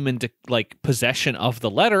he came into like possession of the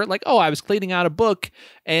letter. Like, oh, I was cleaning out a book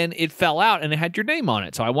and it fell out and it had your name on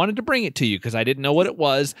it. So I wanted to bring it to you because I didn't know what it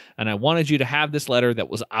was. And I wanted you to have this letter that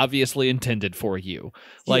was obviously intended for you.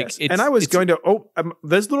 Like, yes. And I was going to,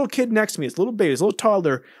 this little kid next to me, this little baby, this little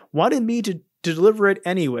toddler wanted me to deliver it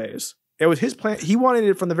anyways. It was his plan. He wanted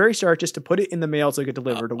it from the very start just to put it in the mail so he could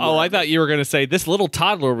deliver it. I thought you were going to say this little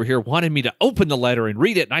toddler over here wanted me to open the letter and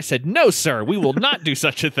read it. And I said, no, sir, we will not do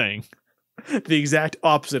such a thing. The exact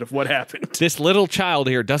opposite of what happened. This little child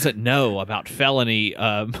here doesn't know about felonies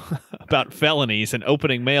and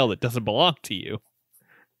opening mail that doesn't belong to you.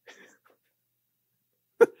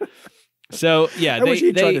 So, yeah. I wish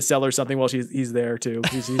he tried to sell her something while he's there, too.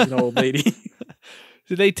 He's an old lady.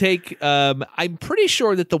 So they take, I'm pretty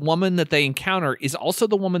sure that the woman that they encounter is also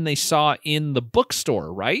the woman they saw in the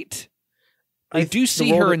bookstore, right? They do see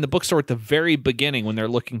her in the bookstore at the very beginning when they're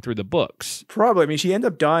looking through the books. Probably. I mean, she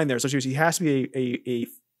ended up dying there, so she has to be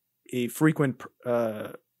a frequent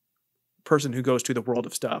person who goes to the World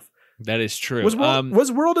of Stuff. That is true.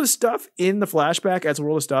 Was World of Stuff in the flashback as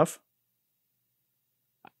World of Stuff?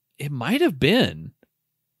 It might have been.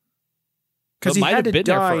 Because he had to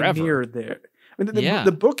die near there. I mean,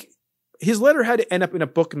 the book, his letter had to end up in a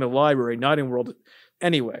book in the library, not in World.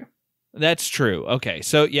 Anyway, that's true. Okay,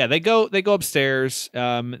 so yeah, they go upstairs.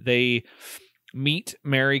 They meet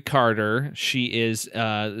Mary Carter. She is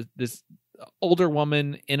this older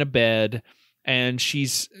woman in a bed, and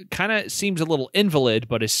she's kind of seems a little invalid.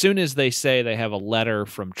 But as soon as they say they have a letter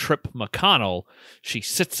from Tripp McConnell, she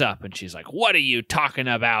sits up and she's like, "What are you talking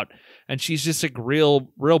about?" And she's just like real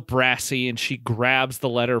brassy, and she grabs the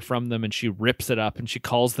letter from them and she rips it up and she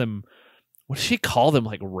calls them, what does she call them?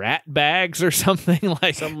 Like rat bags or something?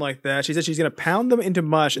 Something like that. She said she's going to pound them into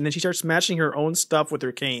mush, and then she starts smashing her own stuff with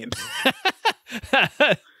her cane.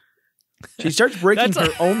 She starts breaking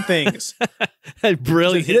her own things.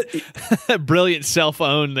 Brilliant cell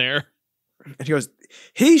phone there. And she goes,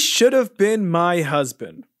 He should have been my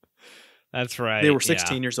husband. That's right. They were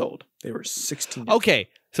 16 years old. They were 16. Okay,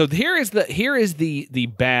 so here is the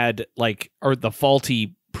bad, like, or the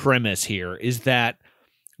faulty premise here is that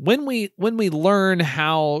when we learn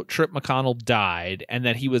how Trip McConnell died and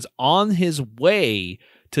that he was on his way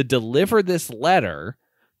to deliver this letter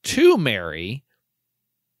to Mary,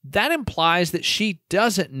 that implies that she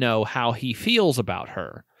doesn't know how he feels about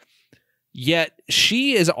her. Yet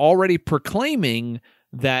she is already proclaiming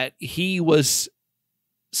that he was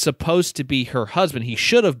supposed to be her husband. He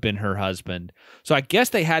should have been her husband. So I guess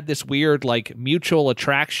they had this weird, like, mutual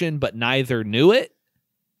attraction, but neither knew it.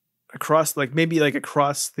 Across, like, maybe like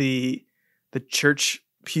across the church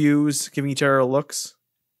pews, giving each other looks.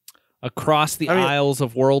 Across the aisles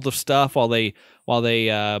of World of Stuff while they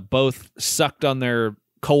both sucked on their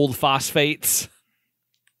cold phosphates.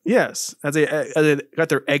 Yes, as they got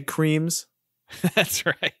their egg creams. That's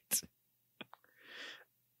right.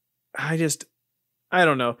 I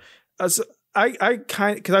don't know. I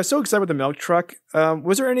kind, because I was so excited with the milk truck.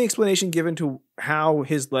 Was there any explanation given to how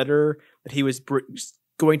his letter that he was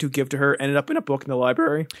going to give to her ended up in a book in the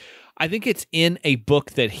library? I think it's in a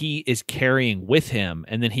book that he is carrying with him,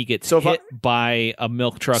 and then he gets hit by a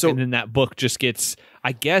milk truck, and then that book just gets,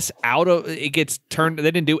 I guess, it gets turned. They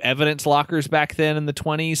didn't do evidence lockers back then in the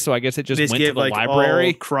 1920s, so I guess it just went to the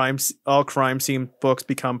library. All crime scene books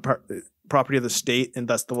become property of the state, and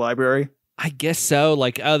thus the library. I guess so.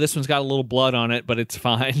 Like, oh, this one's got a little blood on it, but it's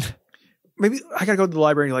fine. Maybe I gotta go to the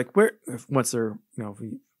library. And like, where once they're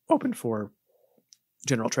open for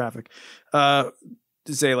general traffic,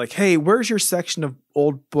 to say like, hey, where's your section of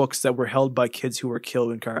old books that were held by kids who were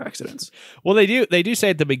killed in car accidents? Well, they do say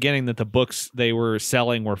at the beginning that the books they were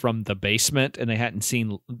selling were from the basement and they hadn't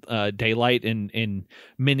seen daylight in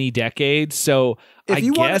many decades. So if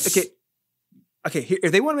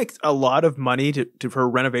they want to make a lot of money for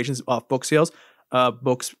renovations off book sales,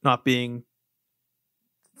 books not being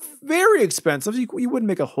very expensive, you wouldn't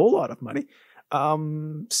make a whole lot of money.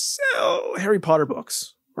 Sell Harry Potter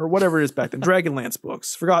books or whatever it is back then, Dragonlance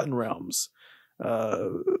books, Forgotten Realms,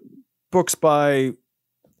 books by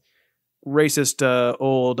racist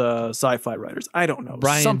old sci-fi writers. I don't know.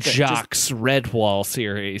 Brian Jacques' Redwall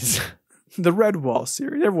series. The Redwall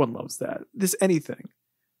series. Everyone loves that. Anything.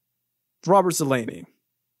 Robert Zelaney,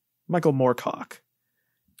 Michael Moorcock,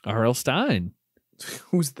 R.L. Stein.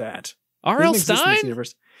 Who's that? R.L. Stein?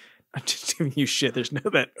 I'm just giving you shit. There's no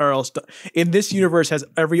that R.L. Stein in this universe has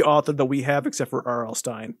every author that we have except for R.L.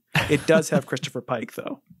 Stein. It does have Christopher Pike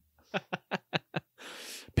though.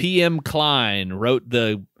 P.M. Klein wrote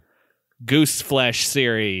the Goose Flesh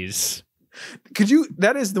series.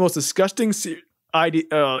 That is the most disgusting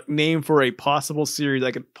name for a possible series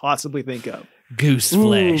I could possibly think of. Goose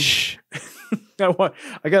Flesh.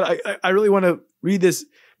 I really want to read this.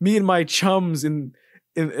 Me and my chums in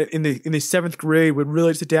the seventh grade would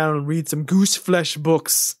really sit down and read some Goose Flesh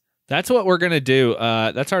books. That's what we're going to do.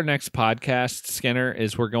 That's our next podcast, Skinner,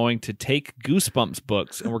 is we're going to take Goosebumps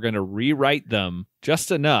books and we're going to rewrite them just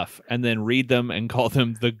enough and then read them and call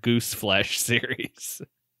them the Goose Flesh series.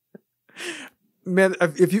 Man,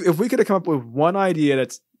 if we could have come up with one idea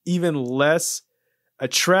that's even less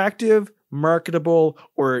attractive, marketable,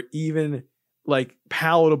 or even like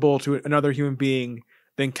palatable to another human being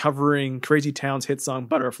than covering Crazy Town's hit song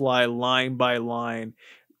Butterfly line by line,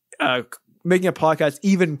 making a podcast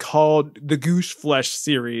even called the Goose Flesh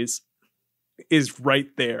series is right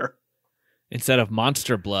there. Instead of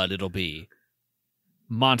Monster Blood, it'll be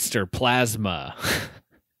Monster Plasma.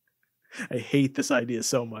 I hate this idea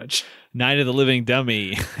so much. Night of the Living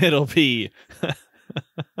Dummy, it'll be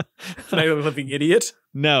Night of the Living Idiot.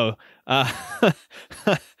 No,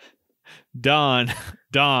 Dawn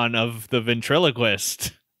of the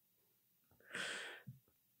Ventriloquist.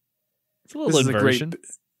 It's a little inversion.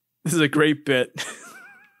 This is a great bit.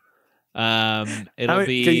 It'll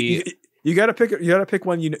be. You gotta pick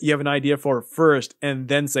one you have an idea for first, and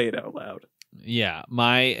then say it out loud. Yeah,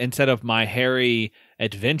 instead of My Hairy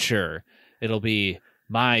Adventure, it'll be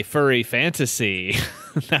My Furry Fantasy.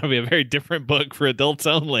 That'll be a very different book for adults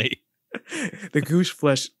only. The Goose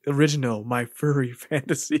Flesh original, My Furry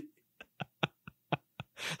Fantasy.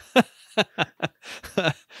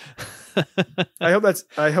 I hope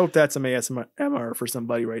that's some ASMR for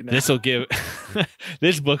somebody right now.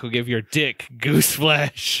 This book will give your dick goose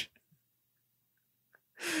flesh.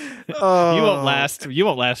 Oh. You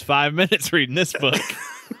won't last 5 minutes reading this book.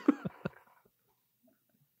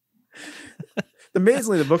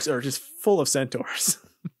 Amazingly, the books are just full of centaurs.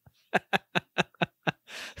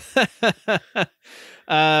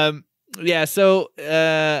 Yeah, so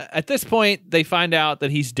at this point, they find out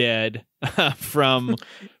that he's dead from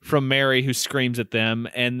Mary, who screams at them,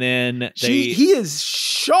 and then he is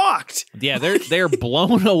shocked. Yeah, they're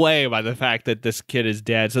blown away by the fact that this kid is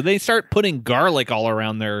dead. So they start putting garlic all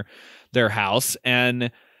around their house,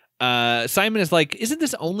 and Simon is like, "Isn't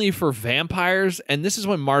this only for vampires?" And this is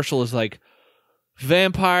when Marshall is like,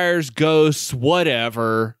 "Vampires, ghosts,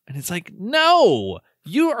 whatever," and it's like, "No."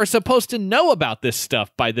 You are supposed to know about this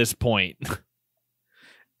stuff by this point.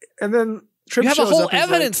 And then Tripp you have a shows whole up,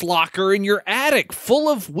 evidence locker in your attic full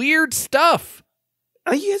of weird stuff.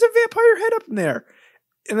 He has a vampire head up in there.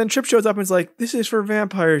 And then Tripp shows up and is like, "This is for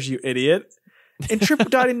vampires, you idiot." And Tripp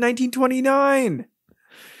died in 1929.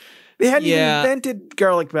 They hadn't even invented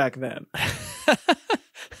garlic back then.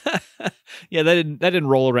 Yeah, that didn't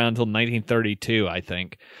roll around until 1932, I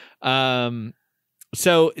think.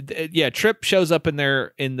 So Tripp shows up in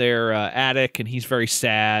their attic, and he's very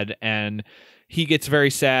sad, and he gets very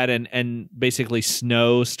sad, and basically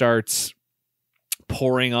snow starts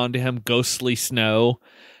pouring onto him, ghostly snow,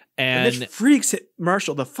 and this freaks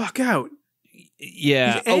Marshall the fuck out.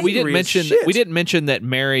 Yeah. Oh, we didn't mention that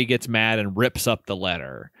Mary gets mad and rips up the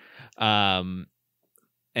letter, and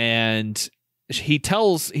he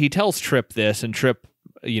tells Tripp this, and Tripp,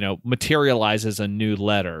 materializes a new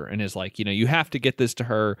letter and is like, you have to get this to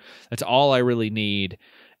her. That's all I really need.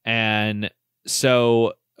 And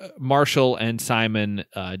so Marshall and Simon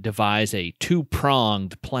devise a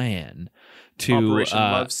two-pronged plan to Operation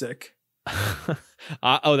Lovesick.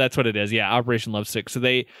 Oh, that's what it is. Yeah, Operation Lovesick. So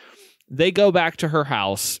they go back to her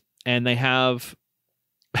house, and they have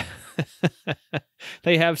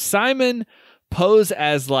Simon pose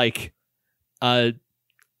as like a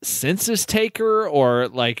census taker, or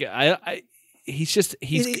like he's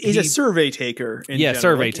a survey taker.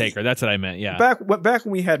 Survey taker. That's what I meant. Yeah. Back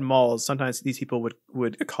when we had malls, sometimes these people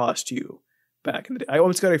would accost you. Back in the day, I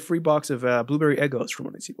almost got a free box of blueberry Eggos from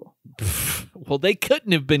one of these people. Well, they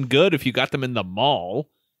couldn't have been good if you got them in the mall.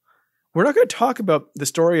 We're not going to talk about the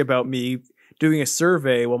story about me doing a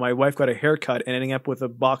survey while my wife got a haircut and ending up with a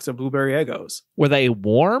box of blueberry Eggos. Were they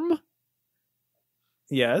warm?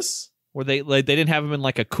 Yes. Were they like they didn't have them in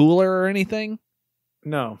like a cooler or anything?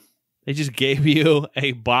 No. They just gave you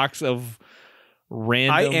a box of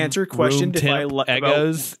random. I answered questioned if I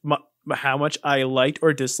Eggos. About how much I liked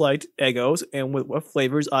or disliked Eggos and what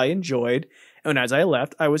flavors I enjoyed. And as I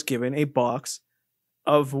left, I was given a box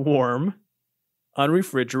of warm,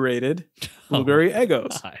 unrefrigerated blueberry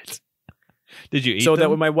Eggos. God. Did you eat so them? that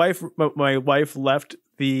when my wife left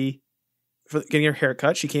for getting her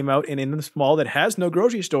haircut, she came out, and in this mall that has no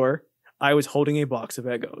grocery store, I was holding a box of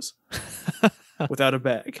Eggos without a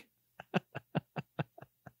bag.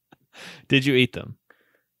 Did you eat them?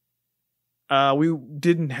 We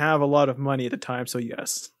didn't have a lot of money at the time, so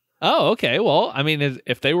yes. Oh, okay. Well, I mean,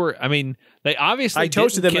 if they were, I mean, they obviously I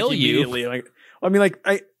toasted them kill you. Immediately.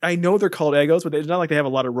 I know they're called Eggos, but it's not like they have a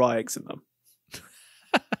lot of raw eggs in them.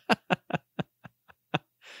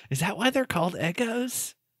 Is that why they're called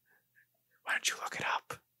Eggos? Why don't you look it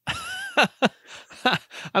up?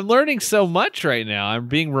 I'm learning so much right now. I'm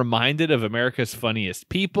being reminded of America's Funniest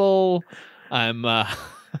People. I'm why?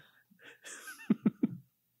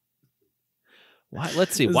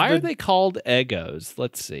 Let's see. Why are they called Eggos?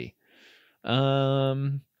 Let's see.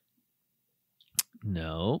 No.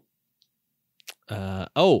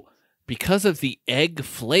 Because of the egg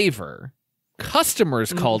flavor,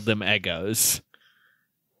 customers called them Eggos.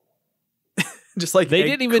 Just like they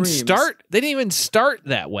didn't even start. They didn't even start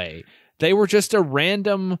that way. They were just a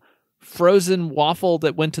random frozen waffle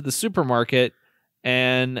that went to the supermarket,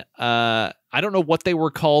 and I don't know what they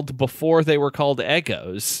were called before they were called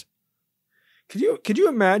Eggos. Could you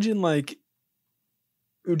imagine, like,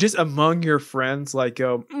 just among your friends, like,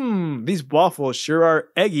 these waffles sure are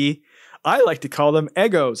eggy. I like to call them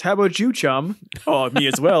Eggos. How about you, chum? Oh, me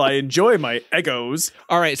as well. I enjoy my Eggos.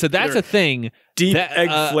 All right, so that's a thing. Deep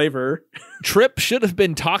egg flavor. Tripp should have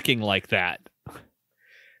been talking like that.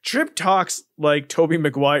 Tripp talks like Tobey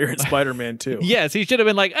Maguire in Spider-Man 2. Yes, he should have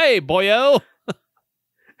been like, "Hey, boyo."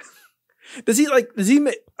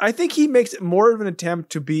 I think he makes more of an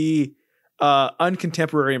attempt to be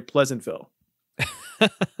uncontemporary in Pleasantville.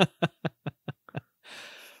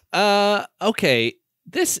 Okay.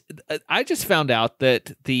 I just found out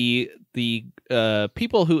that the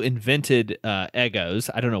people who invented Eggos,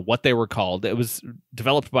 I don't know what they were called. It was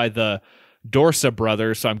developed by the Dorsa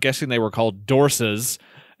brothers, so I'm guessing they were called Dorsas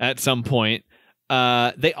at some point.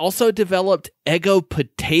 They also developed Eggo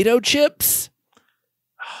potato chips.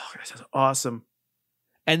 Oh, that sounds awesome.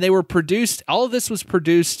 And they were produced, all of this was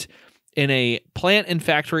produced in a plant and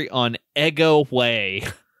factory on Eggo Way.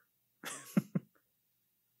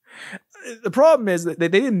 the problem is that they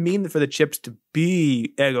didn't mean for the chips to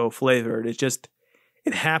be Eggo flavored. It's just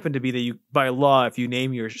it happened to be that you, by law, if you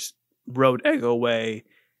name your road Eggo Way,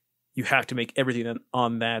 you have to make everything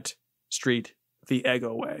on that street the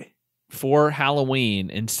Eggo Way. For Halloween,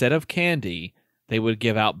 instead of candy, they would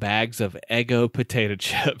give out bags of Eggo potato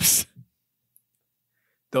chips.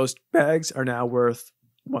 Those bags are now worth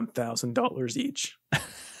 $1,000 each.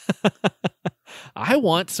 I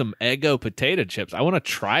want some Eggo potato chips. I want to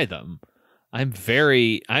try them. I am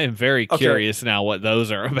very curious now what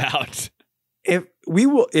those are about.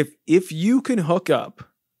 If you can hook up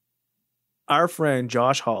our friend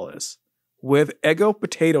Josh Hollis with Eggo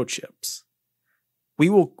potato chips, I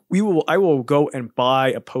will go and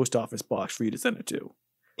buy a post office box for you to send it to.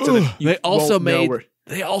 So that they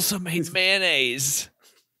also made mayonnaise.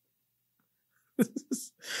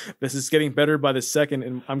 This is getting better by the second,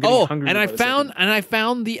 and I'm getting hungry. And I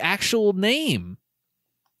found the actual name.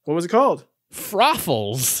 What was it called?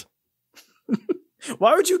 Froffles.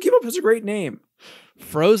 Why would you give up such a great name?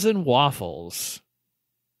 Frozen waffles.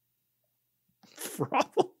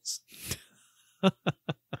 Froffles.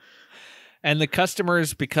 And the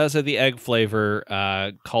customers, because of the egg flavor,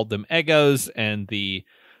 called them Eggos, and the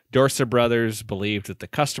Dorsa brothers believed that the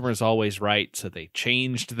customer's always right, so they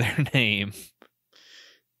changed their name.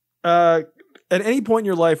 At any point in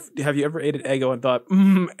your life, have you ever ate an Eggo and thought,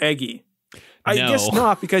 eggy? I guess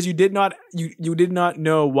not, because you did not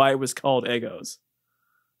know why it was called Eggos.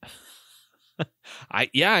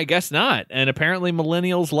 I guess not. And apparently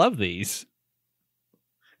millennials love these.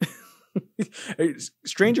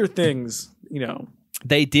 Stranger Things,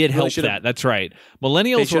 they did help that. That's right.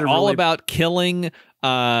 Millennials were all about killing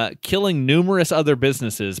numerous other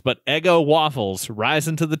businesses, but Eggo waffles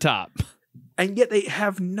rising to the top. And yet they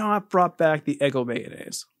have not brought back the Eggo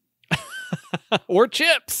mayonnaise. Or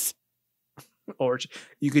chips. Or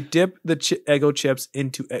you could dip the Eggo chips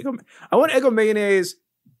into Eggo. I want Eggo mayonnaise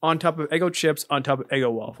on top of Eggo chips on top of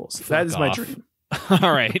Eggo waffles. That is my dream.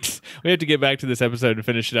 All right. We have to get back to this episode and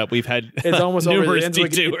finish it up. We've had it's almost numerous over.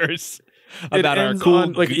 Detours about our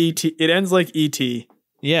cool... E.T. It ends like E.T.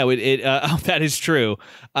 Yeah, that is true.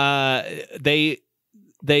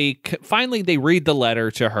 They finally read the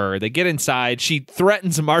letter to her. They get inside. She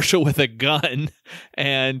threatens Marshall with a gun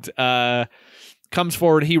and comes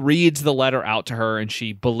forward. He reads the letter out to her, and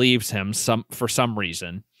she believes him for some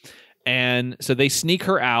reason. And so they sneak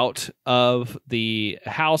her out of the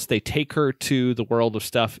house. They take her to the world of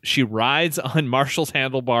stuff. She rides on Marshall's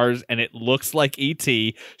handlebars, and it looks like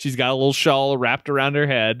E.T. She's got a little shawl wrapped around her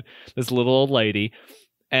head, this little old lady.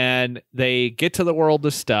 And they get to the world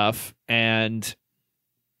of stuff, and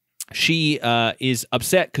she is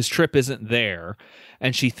upset because Trip isn't there.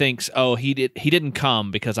 And she thinks, he didn't come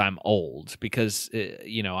because I'm old, because,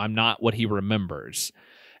 I'm not what he remembers.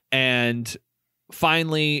 And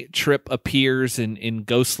finally, Trip appears in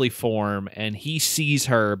ghostly form, and he sees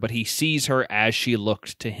her, but he sees her as she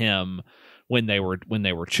looked to him when they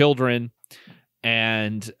were children,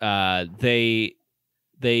 and they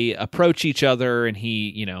approach each other, and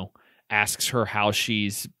he asks her how she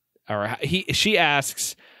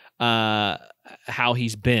asks how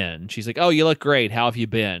he's been. She's like, "Oh, you look great. How have you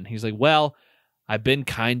been?" He's like, "Well, I've been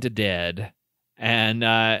kind of dead." And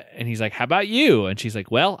he's like, "How about you?" And she's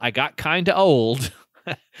like, "Well, I got kind of old."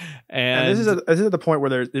 and this is at the point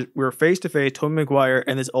where we're face to face, Tobey Maguire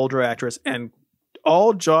and this older actress, and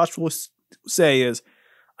all Josh will say is,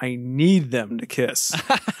 "I need them to kiss."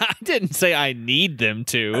 I didn't say I need them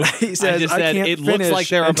to. He says, I just said it looks like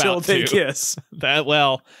they're about to kiss.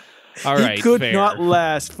 All right. He could fair. not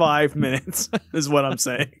last 5 minutes, is what I'm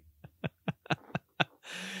saying.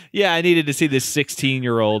 Yeah, I needed to see this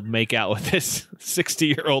 16-year-old make out with this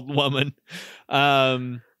 60-year-old woman.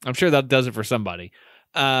 I'm sure that does it for somebody.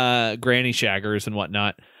 Granny shaggers and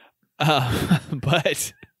whatnot.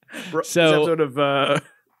 But so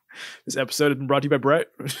this episode is brought to you by Brett.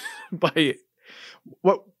 By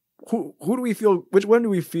what? Who do we feel? Which one do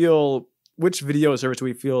we feel? Which video service do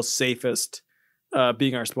we feel safest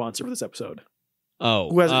being our sponsor for this episode? Who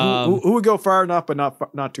would go far enough, but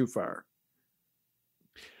not too far?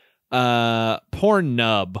 Porn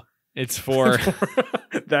Nub. It's for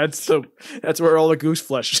that's where all the goose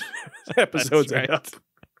flesh episodes end up.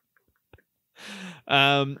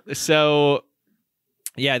 So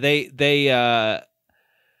yeah, they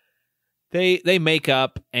make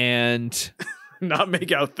up and not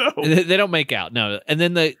make out though. They don't make out, no. And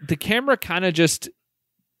then the camera kind of just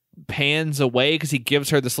pans away because he gives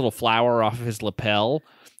her this little flower off of his lapel,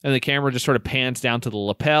 and the camera just sort of pans down to the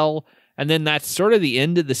lapel. And then that's sort of the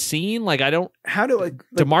end of the scene. Like, do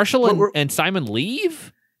Marshall and Simon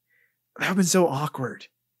leave? That would have been so awkward.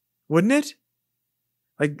 Wouldn't it?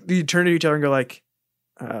 Like, you turn to each other and go like,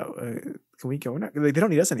 can we go now? Like, they don't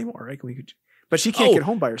need us anymore, right? But she can't get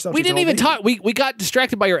home by herself. We didn't even talk. We got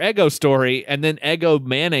distracted by your Eggo story and then Eggo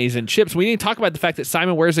mayonnaise and chips. We didn't talk about the fact that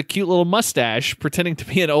Simon wears a cute little mustache pretending to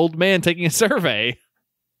be an old man taking a survey.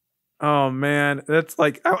 Oh, man. That's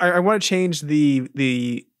like, I want to change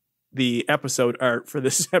the episode art for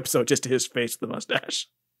this episode just to his face with the mustache.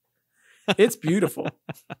 It's beautiful.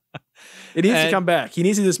 It needs to come back. He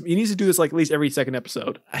needs to do this like at least every second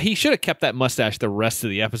episode. He should have kept that mustache the rest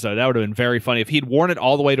of the episode. That would have been very funny if he'd worn it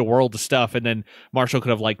all the way to World of Stuff, and then Marshall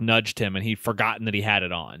could have like nudged him, and he'd forgotten that he had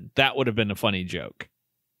it on. That would have been a funny joke.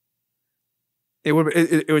 It would.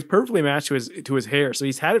 It was perfectly matched to his hair. So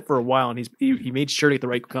he's had it for a while, and he made sure to get the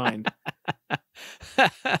right kind.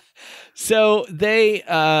 So they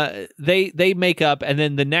make up, and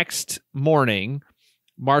then the next morning,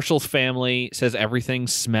 Marshall's family says everything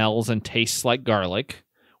smells and tastes like garlic,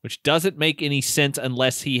 which doesn't make any sense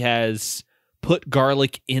unless he has put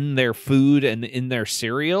garlic in their food and in their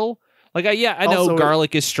cereal. Like, I know also,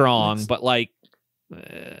 garlic is strong, but like,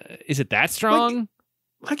 is it that strong?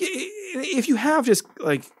 Like if you have just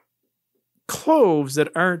like cloves that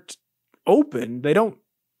aren't open, they're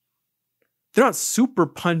not super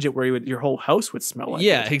pungent where your whole house would smell like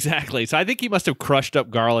it. Exactly. So I think he must have crushed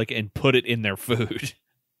up garlic and put it in their food.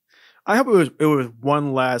 I hope it was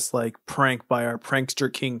one last like prank by our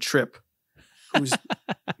prankster king Trip, who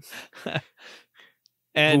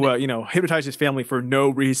hypnotized his family for no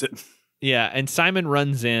reason. Yeah, and Simon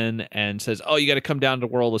runs in and says, "Oh, you got to come down to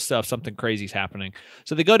World of Stuff. Something crazy's happening."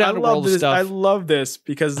 So they go down to World of Stuff. I love this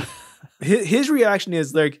because his reaction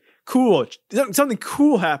is like, "Cool, something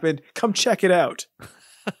cool happened. Come check it out."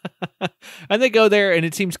 And they go there, and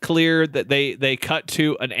it seems clear that they cut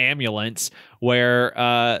to an ambulance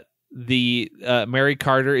where the Mary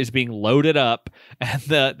Carter is being loaded up, and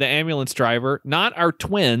the ambulance driver, not our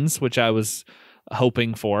twins, which I was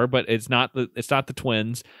hoping for, but it's not the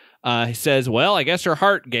twins. He says, "Well, I guess her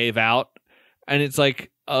heart gave out," and it's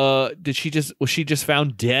like, was she just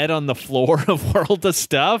found dead on the floor of World of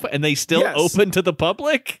Stuff, and they still open to the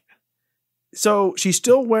public? So she's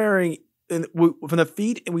still wearing, from the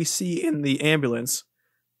feet we see in the ambulance,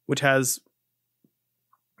 which has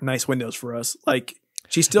nice windows for us. Like,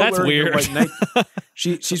 she's still That's wearing weird. her white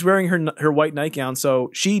she's wearing her white nightgown.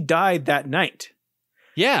 So she died that night.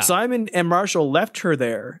 Yeah. Simon and Marshall left her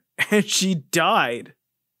there, and she died.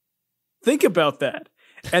 Think about that.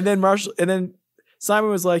 And then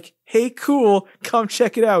Simon was like, "Hey, cool, come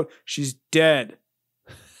check it out. She's dead."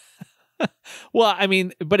 Well, I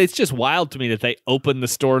mean, but it's just wild to me that they opened the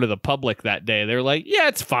store to the public that day. They're like, "Yeah,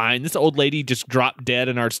 it's fine. This old lady just dropped dead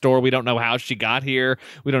in our store. We don't know how she got here.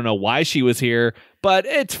 We don't know why she was here, but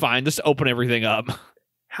it's fine. Just open everything up."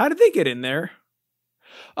 How did they get in there?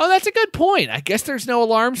 Oh, that's a good point. I guess there's no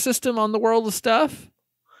alarm system on the World of Stuff.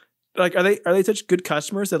 Like, are they such good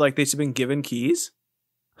customers that like they've been given keys?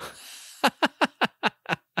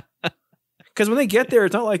 Because when they get there,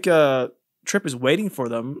 it's not like Trip is waiting for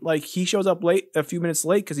them. Like, he shows up a few minutes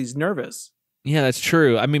late because he's nervous. Yeah, that's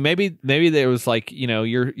true. I mean, maybe there was like,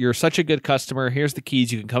 you're such a good customer. Here's the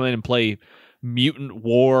keys. You can come in and play Mutant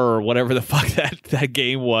War or whatever the fuck that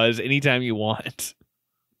game was anytime you want.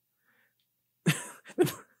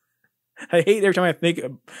 I hate every time I think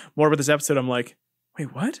more about this episode. I'm like,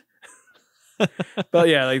 wait, what? But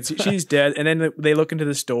yeah, like, she's dead. And then they look into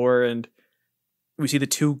the store and we see the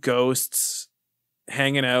two ghosts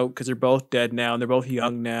hanging out because they're both dead now and they're both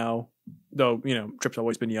young now. Though, Trip's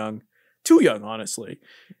always been young. Too young, honestly.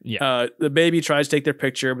 Yeah. The baby tries to take their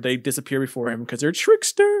picture, but they disappear before him because they're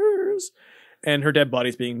tricksters. And her dead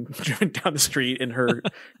body's being driven down the street, and her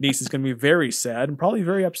niece is going to be very sad and probably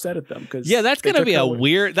very upset at them. Yeah, that's going to be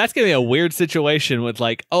a weird situation with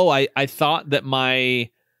like, oh, I thought that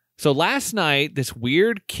So last night, this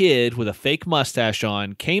weird kid with a fake mustache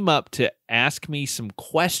on came up to ask me some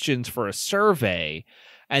questions for a survey.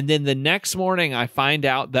 And then the next morning, I find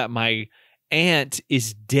out that my aunt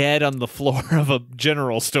is dead on the floor of a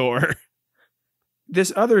general store.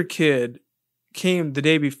 This other kid came the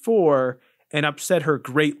day before and upset her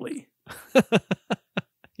greatly.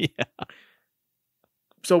 Yeah.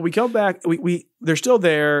 So we come back, they're still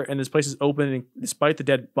there, and this place is open despite the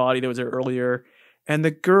dead body that was there earlier. And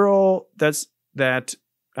the girl I'm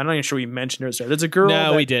not even sure we mentioned her. There's a girl.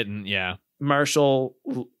 No, we didn't. Yeah. Marshall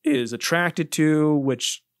is attracted to,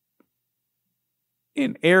 which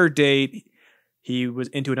in air date, he was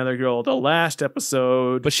into another girl the last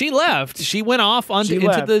episode. But she left. She went off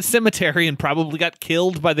into the cemetery and probably got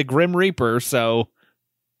killed by the Grim Reaper. So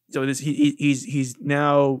he's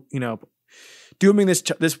now, dooming this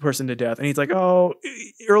person to death. And he's like, oh,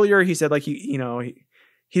 earlier he said like he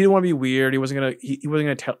didn't want to be weird. He wasn't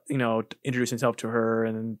gonna tell, introduce himself to her.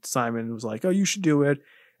 And then Simon was like, oh, you should do it.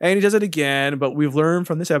 And he does it again. But we've learned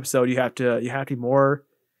from this episode, you have to be more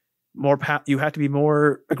you have to be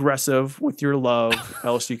more aggressive with your love,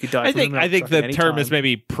 else you could die. I think the term is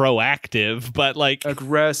maybe proactive, but like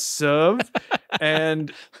aggressive.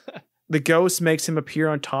 And the ghost makes him appear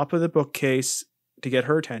on top of the bookcase to get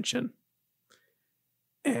her attention.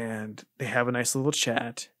 And they have a nice little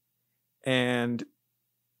chat. And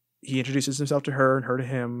he introduces himself to her and her to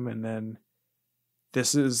him. And then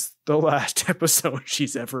this is the last episode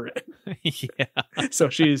she's ever in. Yeah. So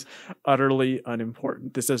she's utterly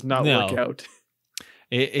unimportant. This does not work out.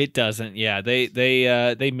 It doesn't. Yeah.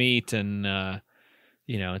 They meet and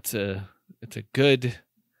it's a good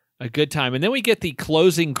time. And then we get the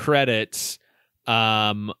closing credits,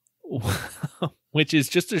 which is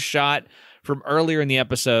just a shot from earlier in the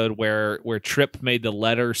episode where Tripp made the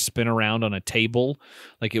letter spin around on a table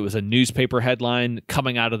like it was a newspaper headline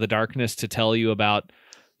coming out of the darkness to tell you about,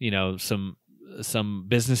 some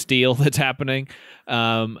business deal that's happening.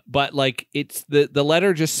 But like it's the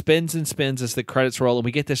letter just spins and spins as the credits roll, and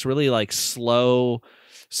we get this really like slow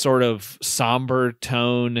sort of somber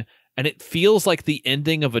tone, and it feels like the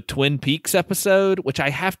ending of a Twin Peaks episode, which I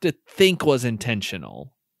have to think was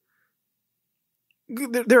intentional.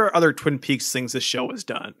 There are other Twin Peaks things this show has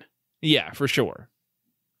done. Yeah, for sure.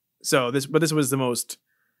 So this was the most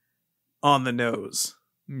on the nose.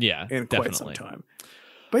 Yeah, in definitely. Quite some time.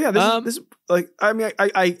 But yeah, this like I mean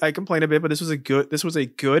I complain a bit, but this was a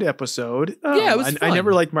good episode. Yeah, it was fun. I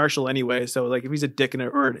never liked Marshall anyway, so like if he's a dick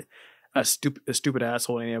or a stupid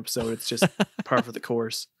asshole in any episode, it's just par for the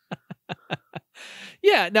course.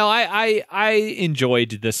 Yeah, no, I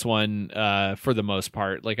enjoyed this one for the most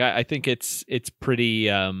part. Like I think it's pretty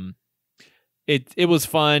it was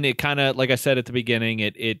fun. It kind of, like I said at the beginning,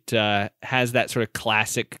 it has that sort of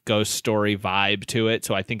classic ghost story vibe to it.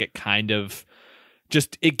 So I think it kind of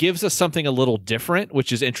it gives us something a little different,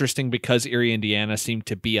 which is interesting because Erie, Indiana seemed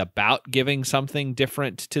to be about giving something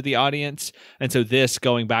different to the audience. And so this,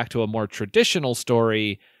 going back to a more traditional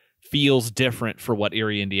story, feels different for what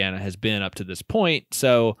Erie, Indiana has been up to this point.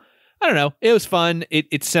 So I don't know. It was fun.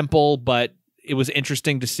 It's simple, but it was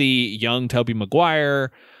interesting to see young Tobey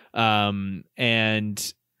Maguire. And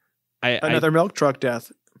another milk truck death.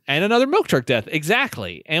 And another milk truck death.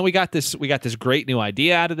 Exactly. And we got this great new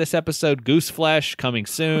idea out of this episode, goose flesh coming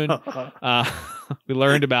soon. We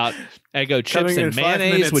learned about Eggo chips and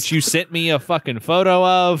mayonnaise, which you sent me a fucking photo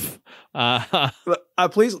of.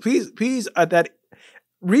 Please, that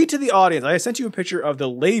read to the audience. I sent you a picture of the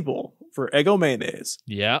label for Eggo mayonnaise.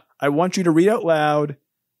 Yeah. I want you to read out loud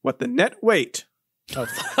what the net weight of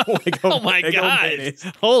oh my god! Mayonnaise.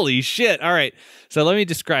 Holy shit! All right, so let me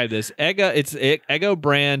describe this. Eggo, it's Eggo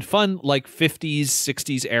brand, fun like 50s,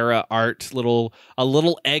 60s era art. A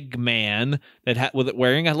little egg man that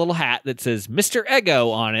wearing a little hat that says Mr.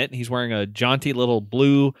 Eggo on it. He's wearing a jaunty little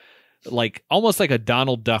blue, like almost like a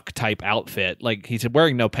Donald Duck type outfit. Like he's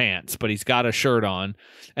wearing no pants, but he's got a shirt on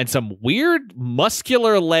and some weird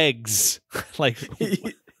muscular legs. Like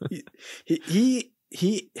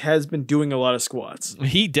he has been doing a lot of squats.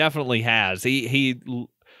 He definitely has. He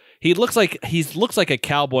looks like a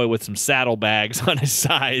cowboy with some saddlebags on his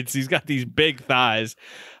sides. He's got these big thighs.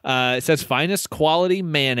 It says finest quality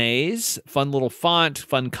mayonnaise. Fun little font,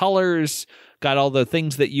 fun colors. Got all the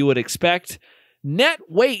things that you would expect. Net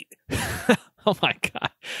weight. Oh my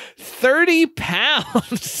god, 30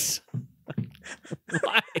 pounds.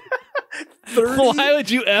 Why? Why would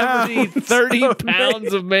you ever eat 30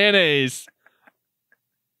 pounds of mayonnaise?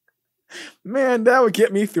 Man, that would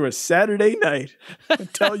get me through a Saturday night. I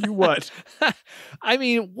tell you what. I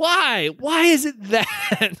mean, why? Why is it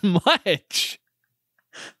that much?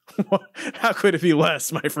 How could it be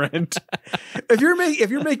less, my friend? If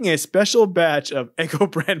you're making a special batch of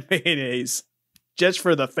Eggo brand mayonnaise just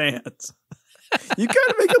for the fans, you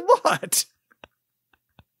gotta make a lot.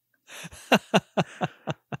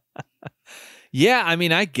 Yeah, I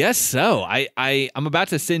mean, I guess so. I'm about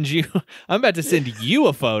to send you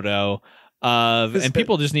a photo of, and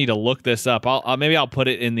people just need to look this up. Maybe I'll put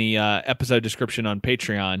it in the episode description on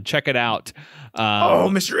Patreon. Check it out.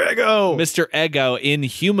 Mr. Eggo. Mr. Eggo in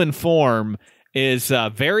human form is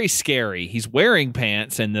very scary. He's wearing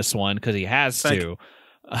pants in this one because he has to.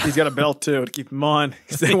 He's got a belt too to keep him on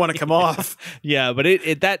because they want to come off. Yeah, but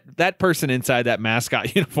that person inside that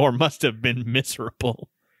mascot uniform must have been miserable.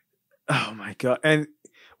 Oh my god! And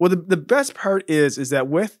well, the best part is that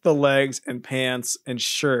with the legs and pants and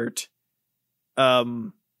shirt,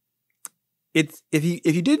 it's if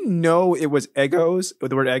you didn't know it was Eggos with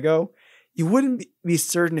the word Eggo, you wouldn't be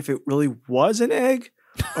certain if it really was an egg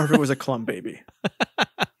or if it was a clump baby.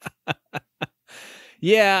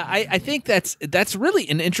 Yeah, I think that's really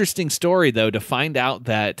an interesting story, though, to find out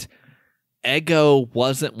that Eggo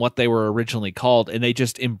wasn't what they were originally called, and they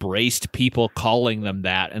just embraced people calling them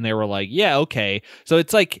that, and they were like, "Yeah, okay." So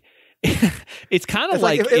it's like, it's kind of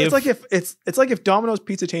like it's like if Domino's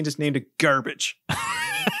Pizza changed its name to Garbage.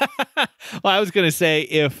 Well, I was gonna say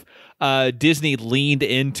if Disney leaned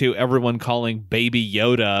into everyone calling Baby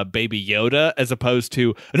Yoda as opposed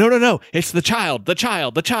to no, it's the child.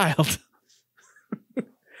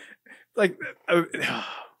 Like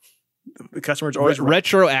the customers always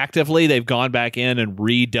retroactively they've gone back in and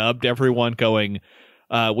redubbed everyone going,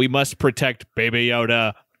 we must protect Baby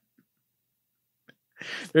Yoda.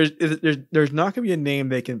 There's not going to be a name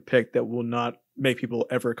they can pick that will not make people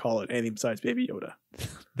ever call it anything besides Baby Yoda.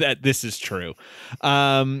 This is true.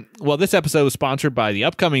 Well, this episode was sponsored by the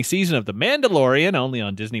upcoming season of The Mandalorian, only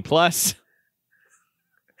on Disney Plus.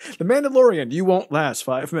 The Mandalorian, you won't last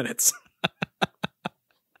 5 minutes.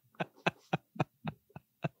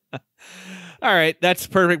 All right, that's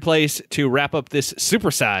the perfect place to wrap up this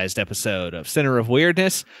supersized episode of Center of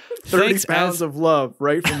Weirdness. 30 pounds of love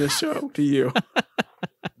right from this show to you.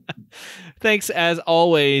 Thanks, as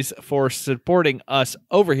always, for supporting us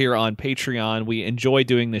over here on Patreon. We enjoy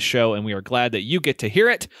doing this show, and we are glad that you get to hear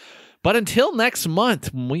it. But until next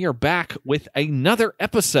month, when we are back with another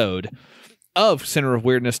episode of Center of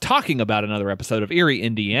Weirdness, talking about another episode of Erie,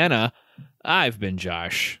 Indiana, I've been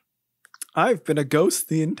Josh. I've been a ghost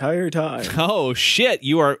the entire time. Oh, shit.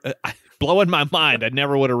 You are blowing my mind. I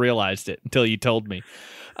never would have realized it until you told me.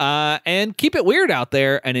 And keep it weird out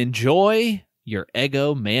there and enjoy your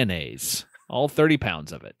Eggo mayonnaise. All 30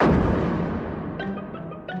 pounds of it.